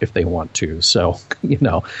planet if they want to. So,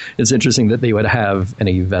 it's interesting that they would have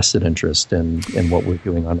any vested interest in what we're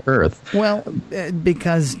doing on Earth. Well,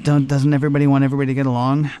 because doesn't everybody want everybody to get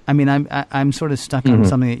along? I mean, I'm sort of stuck on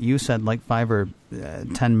something that you said like 5 or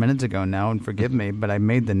 10 minutes ago now, and forgive me, but I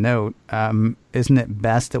made the note. Isn't it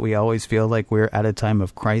best that we always feel like we're at a time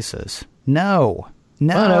of crisis? No.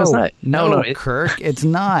 No, it's not. No, Kirk, it's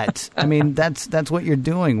not. I mean, that's what you're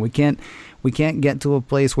doing. We can't get to a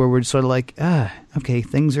place where we're sort of like, okay,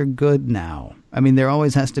 things are good now. I mean, there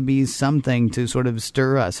always has to be something to sort of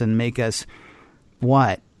stir us and make us,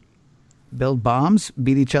 what? Build bombs?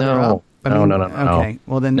 Beat each other up? No. Okay,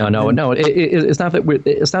 well then. No. It's not that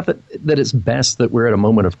it's not that it's best that we're at a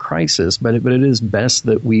moment of crisis, but it is best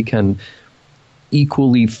that we can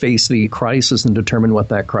equally face the crisis and determine what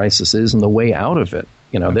that crisis is and the way out of it.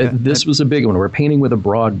 This was a big one. We're painting with a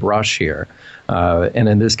broad brush here. And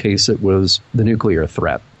in this case, it was the nuclear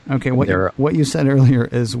threat. Okay, what you said earlier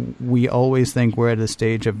is we always think we're at a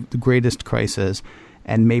stage of the greatest crisis,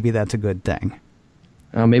 and maybe that's a good thing.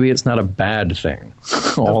 Maybe it's not a bad thing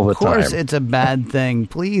all the time. Of course it's a bad thing,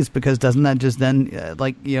 please, because doesn't that just then,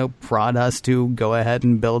 prod us to go ahead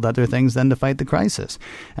and build other things then to fight the crisis?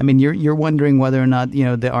 I mean, you're wondering whether or not,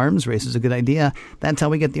 the arms race is a good idea. That's how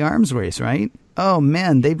we get the arms race, right? Oh,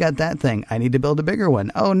 man, they've got that thing. I need to build a bigger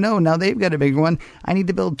one. Oh, no, now they've got a bigger one. I need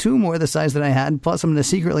to build 2 more the size that I had, plus I'm going to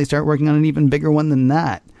secretly start working on an even bigger one than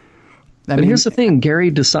that. But here's the thing.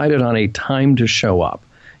 Gary decided on a time to show up.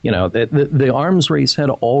 The arms race had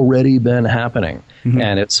already been happening,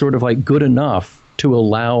 and it's sort of like good enough to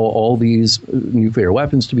allow all these nuclear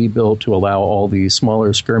weapons to be built, to allow all these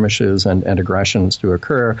smaller skirmishes and aggressions to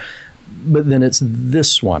occur. But then it's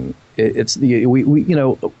this one.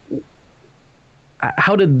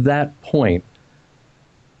 How did that point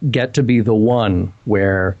get to be the one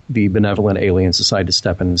where the benevolent aliens decide to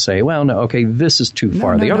step in and say, well, no, okay, this is too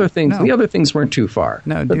far. The other things weren't too far.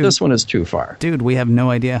 No, but dude, this one is too far. Dude, we have no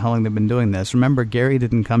idea how long they've been doing this. Remember, Gary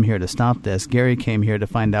didn't come here to stop this. Gary came here to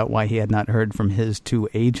find out why he had not heard from his 2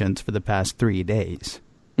 agents for the past 3 days.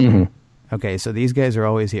 Mm-hmm. Okay, so these guys are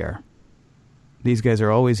always here. These guys are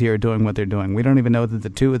always here doing what they're doing. We don't even know that the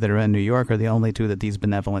 2 that are in New York are the only 2 that these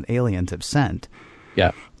benevolent aliens have sent.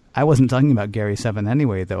 Yeah. I wasn't talking about Gary 7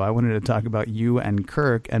 anyway, though. I wanted to talk about you and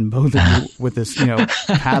Kirk, and both of you with this,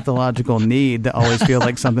 pathological need to always feel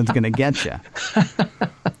like something's going to get you.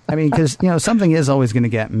 I mean, because, something is always going to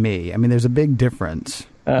get me. I mean, there's a big difference.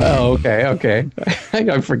 Oh, okay.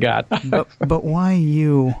 I forgot. But why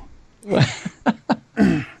you?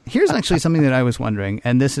 Here's actually something that I was wondering,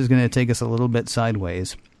 and this is going to take us a little bit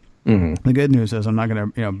sideways. Mm-hmm. The good news is I'm not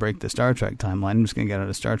going to, break the Star Trek timeline. I'm just going to get out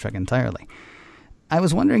of Star Trek entirely. I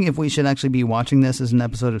was wondering if we should actually be watching this as an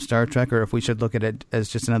episode of Star Trek, or if we should look at it as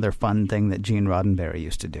just another fun thing that Gene Roddenberry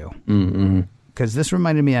used to do. Because this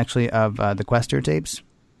reminded me actually of the Questor tapes.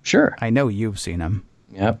 Sure. I know you've seen them.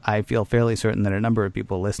 Yep. I feel fairly certain that a number of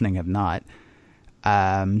people listening have not.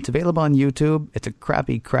 It's available on YouTube. It's a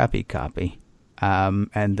crappy copy.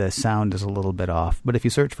 And the sound is a little bit off. But if you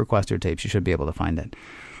search for Questor tapes, you should be able to find it.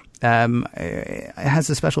 It has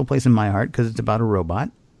a special place in my heart because it's about a robot,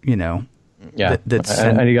 Yeah,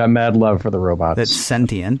 and you got mad love for the robots. That's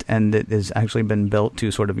sentient, and it has actually been built to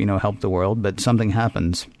sort of, help the world, but something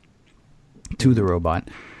happens to the robot,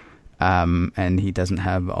 and he doesn't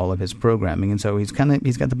have all of his programming, and so he's got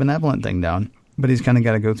the benevolent thing down, but he's kind of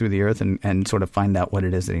got to go through the earth and sort of find out what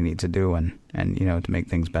it is that he needs to do and to make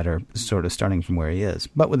things better, sort of starting from where he is,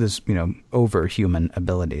 but with his, over-human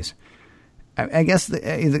abilities. I guess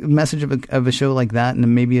the message of a show like that,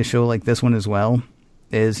 and maybe a show like this one as well,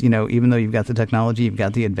 is, even though you've got the technology, you've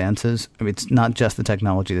got the advances, I mean, it's not just the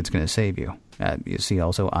technology that's going to save you. You see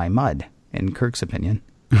also iMud, in Kirk's opinion.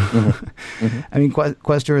 Mm-hmm. I mean,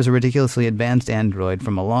 Questor is a ridiculously advanced android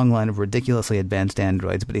from a long line of ridiculously advanced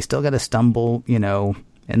androids, but he's still got to stumble, in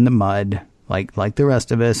the mud, like the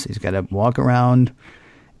rest of us. He's got to walk around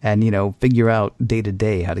and, figure out day to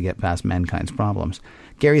day how to get past mankind's problems.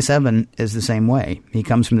 Gary 7 is the same way. He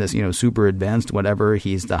comes from this, super advanced whatever.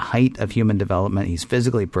 He's the height of human development. He's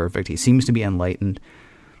physically perfect. He seems to be enlightened.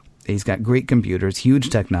 He's got great computers,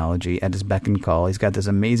 huge technology at his beck and call. He's got this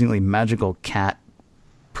amazingly magical cat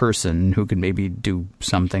person who can maybe do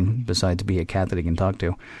something besides be a cat that he can talk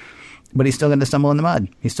to. But he's still going to stumble in the mud.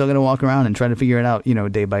 He's still going to walk around and try to figure it out,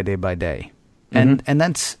 day by day by day. Mm-hmm. And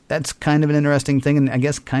that's kind of an interesting thing, and I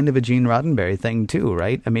guess kind of a Gene Roddenberry thing too,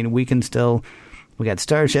 right? I mean, we got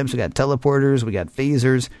starships, we got teleporters, we got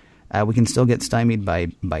phasers. We can still get stymied by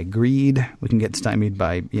greed. We can get stymied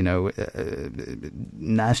by,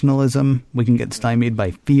 nationalism. We can get stymied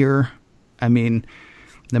by fear. I mean,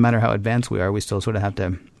 no matter how advanced we are, we still sort of have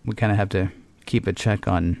to keep a check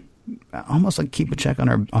on, almost like keep a check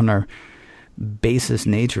on our basest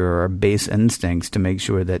nature or our base instincts to make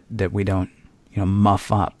sure that we don't,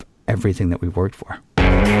 muff up everything that we've worked for.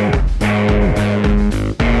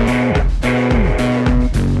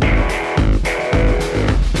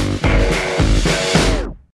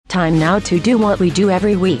 Time now to do what we do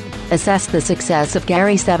every week. Assess the success of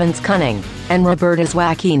Gary 7's cunning and Roberta's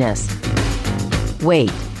wackiness.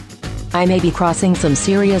 Wait. I may be crossing some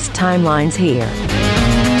serious timelines here.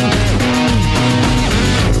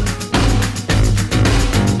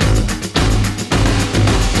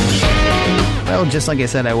 Well, just like I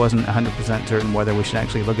said, I wasn't 100% certain whether we should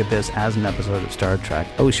actually look at this as an episode of Star Trek.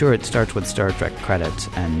 Oh, sure, it starts with Star Trek credits,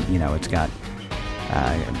 and, it's got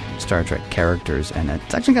Star Trek characters in it.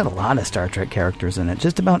 It's actually got a lot of Star Trek characters in it.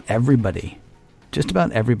 Just about everybody.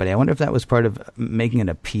 I wonder if that was part of making an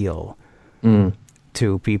appeal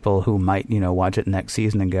to people who might, watch it next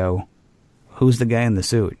season and go, who's the guy in the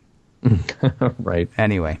suit? Right.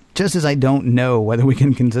 Anyway, just as I don't know whether we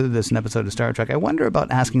can consider this an episode of Star Trek, I wonder about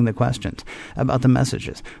asking the questions about the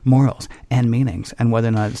messages, morals, and meanings, and whether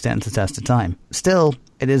or not it stands the test of time. Still,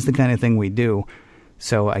 it is the kind of thing we do.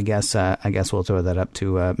 So I guess we'll throw that up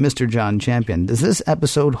to Mr. John Champion. Does this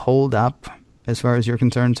episode hold up as far as you're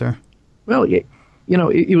concerned, sir? Well, it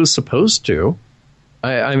was supposed to.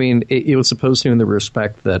 I mean, it was supposed to in the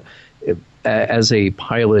respect that as a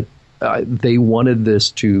pilot, they wanted this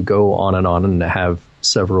to go on and have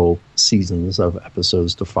several seasons of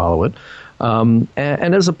episodes to follow it. And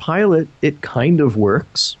as a pilot, it kind of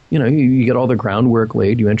works. You get all the groundwork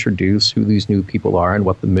laid. You introduce who these new people are and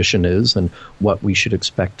what the mission is and what we should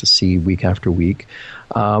expect to see week after week.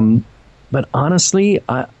 But honestly,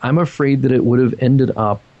 I'm afraid that it would have ended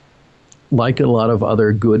up like a lot of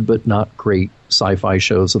other good but not great sci-fi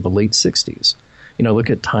shows of the late 60s. You know, look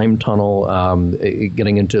at Time Tunnel,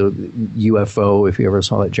 getting into UFO, if you ever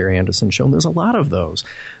saw that Jerry Anderson show. And there's a lot of those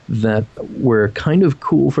that were kind of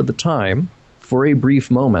cool for the time, for a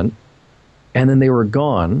brief moment, and then they were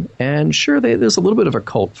gone. And sure, there's a little bit of a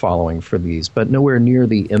cult following for these, but nowhere near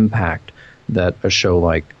the impact that a show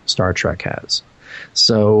like Star Trek has.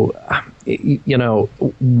 So, you know,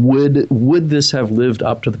 would this have lived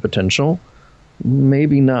up to the potential?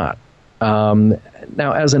 Maybe not.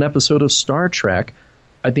 Now, as an episode of Star Trek,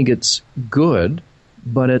 I think it's good,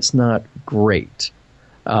 but it's not great.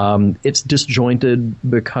 It's disjointed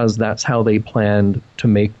because that's how they planned to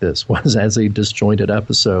make this, was as a disjointed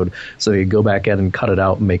episode. So you go back in and cut it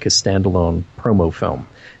out and make a standalone promo film.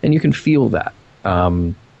 And you can feel that.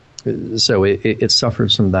 So it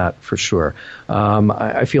suffers from that for sure.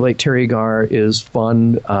 I feel like Terry Garr is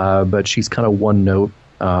fun, but she's kind of one note.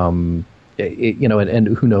 You know, and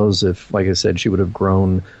who knows if, like I said, she would have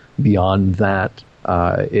grown beyond that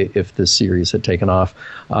if this series had taken off.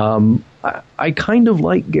 I kind of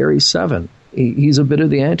like Gary Seven. He's a bit of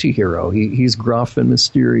the anti-hero. He's gruff and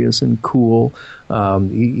mysterious and cool.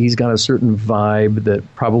 He's got a certain vibe that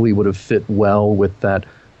probably would have fit well with that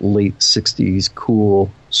late 60s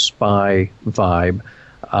cool spy vibe.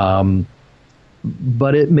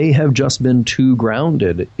 But it may have just been too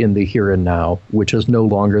grounded in the here and now, which is no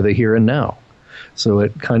longer the here and now. So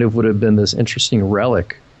it kind of would have been this interesting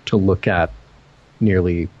relic to look at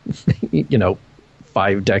nearly,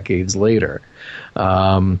 5 decades later.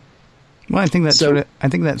 Well, I think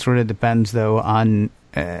that sort of depends, though, on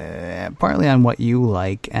partly on what you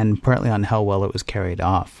like and partly on how well it was carried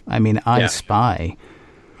off. I mean, I Spy.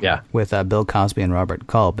 Yeah. With Bill Cosby and Robert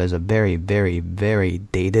Culp is a very, very, very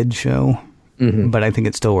dated show. Mm-hmm. But I think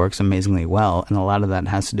it still works amazingly well. And a lot of that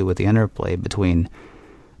has to do with the interplay between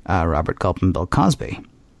Robert Culp and Bill Cosby.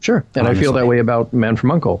 Sure. And honestly, I feel that way about Man from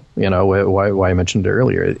U.N.C.L.E., why I mentioned it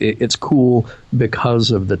earlier. It's cool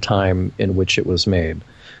because of the time in which it was made,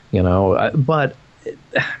 but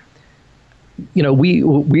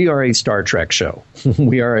we are a Star Trek show.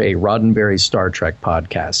 We are a Roddenberry Star Trek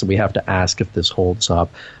podcast. And we have to ask if this holds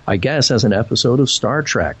up, I guess, as an episode of Star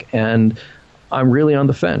Trek. And I'm really on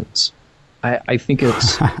the fence. I think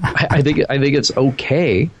it's I think it's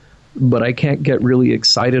okay, but I can't get really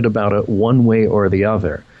excited about it one way or the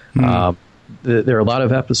other. There are a lot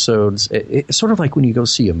of episodes. It's sort of like when you go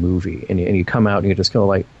see a movie and you come out and you just go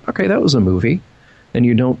like, okay, that was a movie, and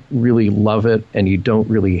you don't really love it and you don't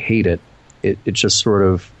really hate it. It just sort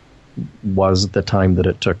of was the time that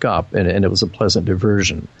it took up, and it was a pleasant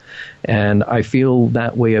diversion. And I feel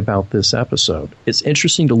that way about this episode. It's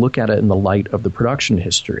interesting to look at it in the light of the production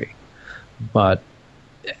history, but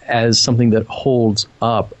as something that holds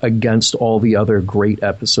up against all the other great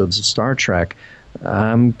episodes of Star Trek,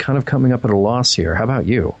 I'm kind of coming up at a loss here. How about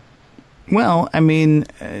you? Well, I mean,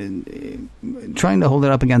 trying to hold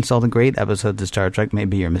it up against all the great episodes of Star Trek may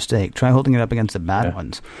be your mistake. Try holding it up against the bad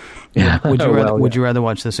ones. Yeah. Would you rather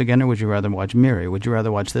watch this again, or would you rather watch Miri? Would you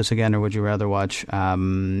rather watch this again, or would you rather watch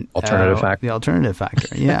Alternative Factor? The Alternative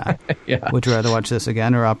Factor, yeah. Yeah. Would you rather watch this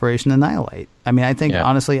again or Operation Annihilate? I mean, I think,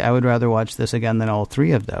 honestly, I would rather watch this again than all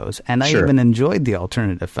three of those. And I even enjoyed the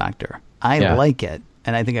Alternative Factor. I like it,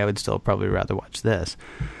 and I think I would still probably rather watch this.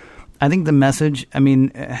 I think the message, I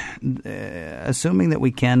mean, assuming that we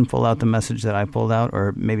can pull out the message that I pulled out,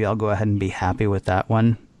 or maybe I'll go ahead and be happy with that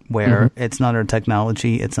one, where it's not our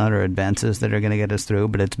technology, it's not our advances that are going to get us through,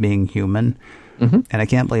 but it's being human. Mm-hmm. And I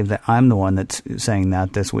can't believe that I'm the one that's saying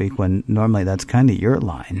that this week, when normally that's kind of your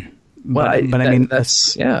line. Well, but I mean,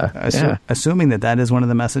 that's, assuming that is one of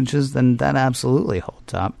the messages, then that absolutely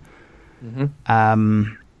holds up.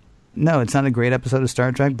 Mm-hmm. No, it's not a great episode of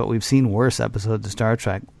Star Trek, but we've seen worse episodes of Star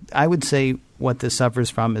Trek. I would say what this suffers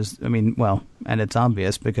from is, and it's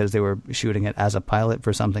obvious because they were shooting it as a pilot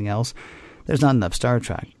for something else. There's not enough Star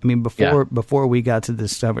Trek. I mean, before we got to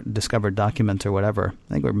Discovered Documents or whatever,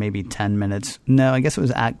 I think we're maybe 10 minutes. No, I guess it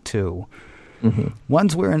was Act 2. Mm-hmm.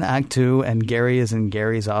 Once we're in Act 2 and Gary is in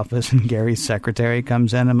Gary's office and Gary's secretary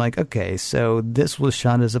comes in, I'm like, okay, so this was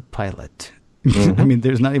shot as a pilot. Mm-hmm. I mean,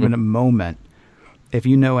 there's not even a moment. If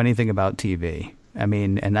you know anything about TV, I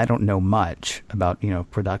mean, and I don't know much about,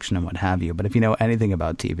 production and what have you, but if you know anything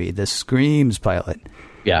about TV, this screams pilot.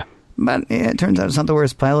 Yeah. But it turns out it's not the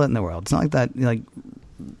worst pilot in the world. It's not like that, like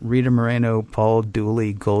Rita Moreno, Paul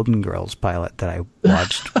Dooley, Golden Girls pilot that I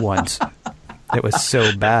watched once. It was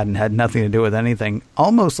so bad and had nothing to do with anything.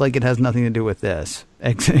 Almost like it has nothing to do with this,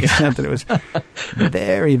 except that it was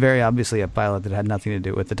very, very obviously a pilot that had nothing to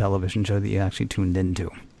do with the television show that you actually tuned into.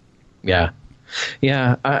 Yeah.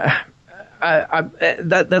 Yeah,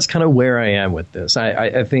 that's kind of where I am with this.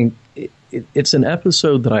 I think it's an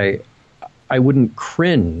episode that I wouldn't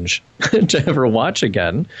cringe to ever watch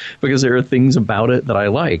again, because there are things about it that I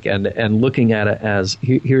like. And looking at it as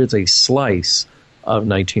here's a slice of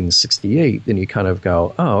 1968, then you kind of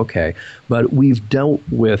go, oh, okay. But we've dealt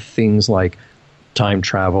with things like time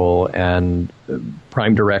travel and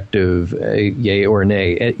prime directive, yay or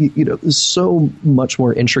nay, so much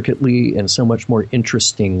more intricately and so much more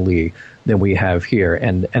interestingly than we have here.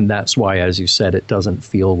 And that's why, as you said, it doesn't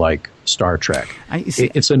feel like Star Trek.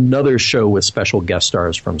 It's another show with special guest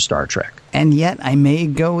stars from Star Trek. And yet I may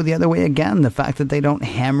go the other way again. The fact that they don't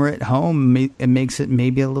hammer it home, it makes it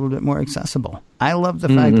maybe a little bit more accessible. I love the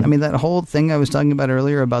fact, I mean, that whole thing I was talking about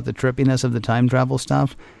earlier about the trippiness of the time travel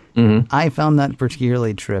stuff, I found that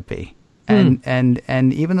particularly trippy. And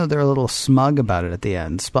even though they're a little smug about it at the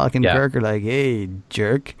end, Spock and Kirk are like, hey,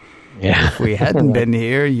 jerk. Yeah. If we hadn't been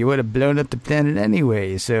here, you would have blown up the planet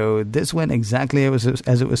anyway. So this went exactly as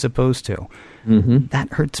it was supposed to. That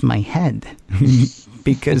hurts my head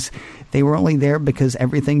because they were only there because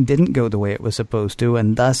everything didn't go the way it was supposed to,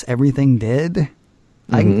 and thus everything did.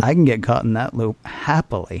 I can get caught in that loop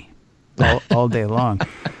happily all day long.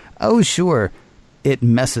 Oh, sure, it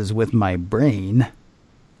messes with my brain,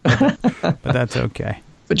 but that's okay.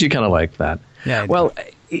 But you kind of like that. Yeah. Well,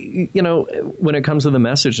 when it comes to the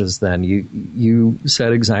messages, then you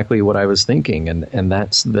said exactly what I was thinking, and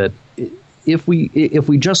that's that if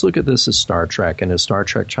we just look at this as Star Trek and as Star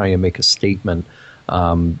Trek trying to make a statement,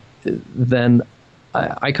 then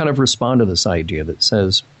I kind of respond to this idea that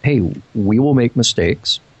says, hey, we will make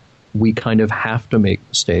mistakes. We kind of have to make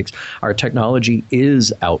mistakes. Our technology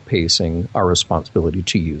is outpacing our responsibility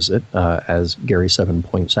to use it, as Gary Seven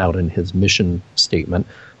points out in his mission statement,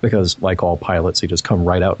 because like all pilots, they just come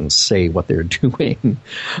right out and say what they're doing.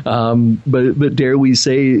 But dare we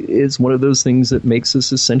say it's one of those things that makes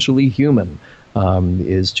us essentially human,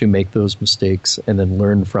 is to make those mistakes and then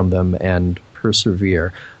learn from them and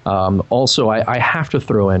persevere. Also, I have to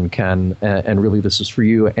throw in, Ken, and really this is for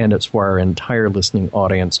you and it's for our entire listening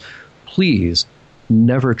audience, please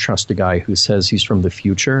never trust a guy who says he's from the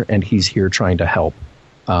future and he's here trying to help,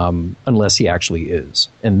 unless he actually is.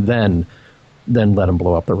 And then let him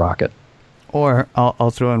blow up the rocket. Or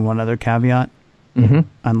I'll throw in one other caveat,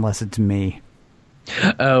 unless it's me.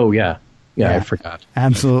 Oh, yeah. Yeah, I forgot.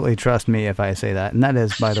 Absolutely trust me if I say that. And that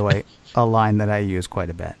is, by the way, a line that I use quite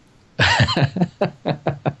a bit.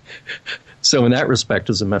 So in that respect,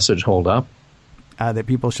 does the message hold up? That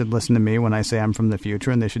people should listen to me when I say I'm from the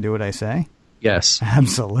future and they should do what I say? Yes.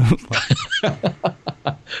 Absolutely.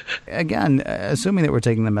 Again, assuming that we're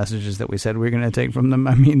taking the messages that we said we're going to take from them,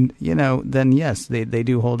 I mean, then yes, they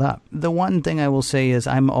do hold up. The one thing I will say is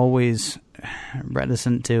I'm always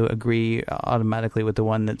reticent to agree automatically with the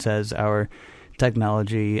one that says our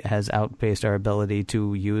technology has outpaced our ability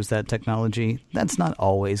to use that technology. That's not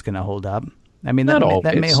always going to hold up. I mean,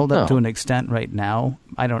 that may hold up to an extent right now.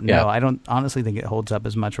 I don't know. I don't honestly think it holds up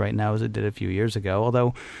as much right now as it did a few years ago,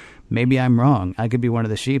 although maybe I'm wrong. I could be one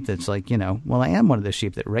of the sheep that's like, well, I am one of the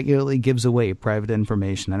sheep that regularly gives away private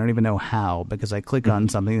information. I don't even know how, because I click on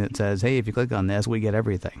something that says, hey, if you click on this, we get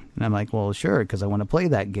everything. And I'm like, well, sure, because I want to play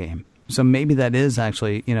that game. So maybe that is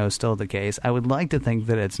actually, still the case. I would like to think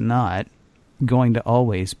that it's not going to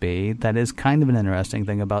always be. That is kind of an interesting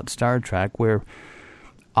thing about Star Trek, where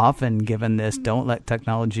often given this don't let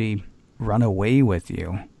technology run away with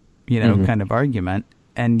you, kind of argument.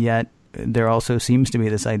 And yet there also seems to be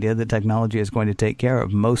this idea that technology is going to take care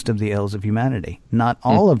of most of the ills of humanity, not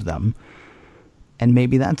all of them. And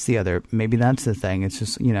maybe that's the thing. It's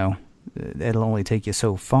just, it'll only take you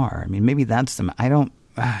so far. I mean, maybe that's I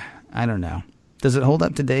don't know. Does it hold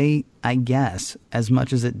up today? I guess, as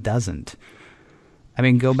much as it doesn't. I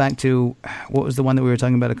mean, go back to, what was the one that we were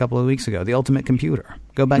talking about a couple of weeks ago? The Ultimate Computer.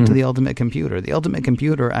 Go back to the Ultimate Computer. The Ultimate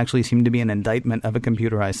Computer actually seemed to be an indictment of a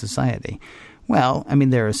computerized society. Well, I mean,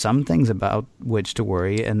 there are some things about which to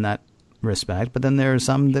worry in that respect, but then there are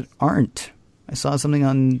some that aren't. I saw something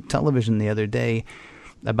on television the other day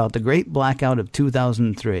about the Great Blackout of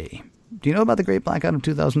 2003. Do you know about the Great Blackout of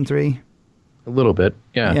 2003? A little bit,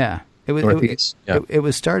 yeah. Yeah. It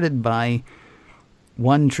was started by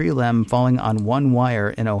one tree limb falling on one wire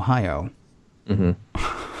in Ohio.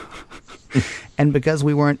 And because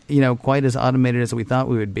we weren't, quite as automated as we thought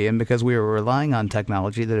we would be, and because we were relying on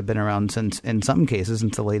technology that had been around since, in some cases,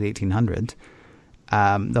 since the late 1800s,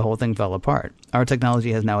 the whole thing fell apart. Our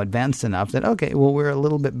technology has now advanced enough that, okay, well, we're a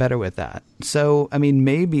little bit better with that. So, I mean,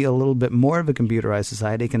 maybe a little bit more of a computerized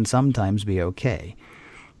society can sometimes be okay.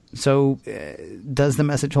 So, does the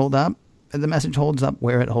message hold up? The message holds up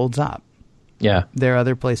where it holds up. Yeah. There are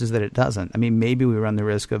other places that it doesn't. I mean, maybe we run the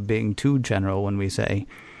risk of being too general when we say,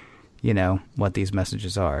 what these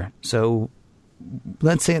messages are. So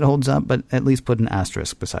let's say it holds up, but at least put an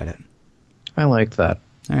asterisk beside it. I like that.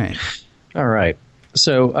 All right.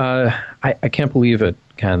 So I can't believe it,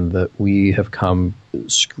 Ken, that we have come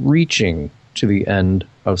screeching to the end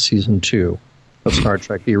of Season 2 of Star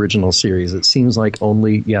Trek, the original series. It seems like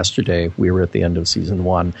only yesterday we were at the end of Season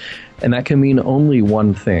 1. And that can mean only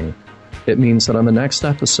one thing. It means that on the next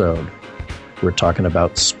episode, we're talking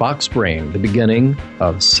about Spock's Brain, the beginning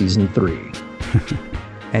of Season 3.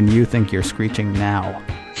 And you think you're screeching now.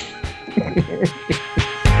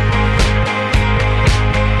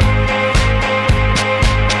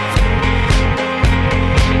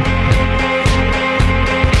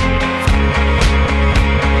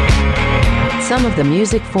 Some of the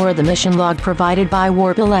music for the mission log provided by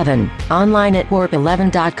Warp 11, online at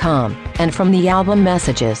warp11.com, and from the album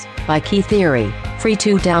Messages by Key Theory, free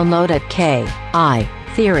to download at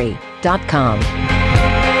kitheory.com.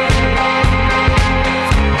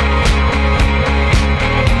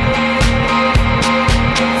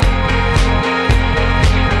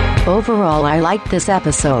 Overall, I liked this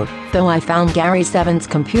episode, though I found Gary Seven's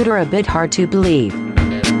computer a bit hard to believe.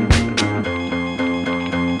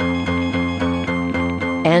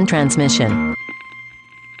 End transmission.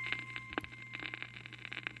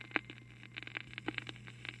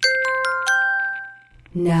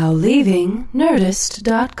 Now leaving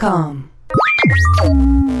Nerdist.com.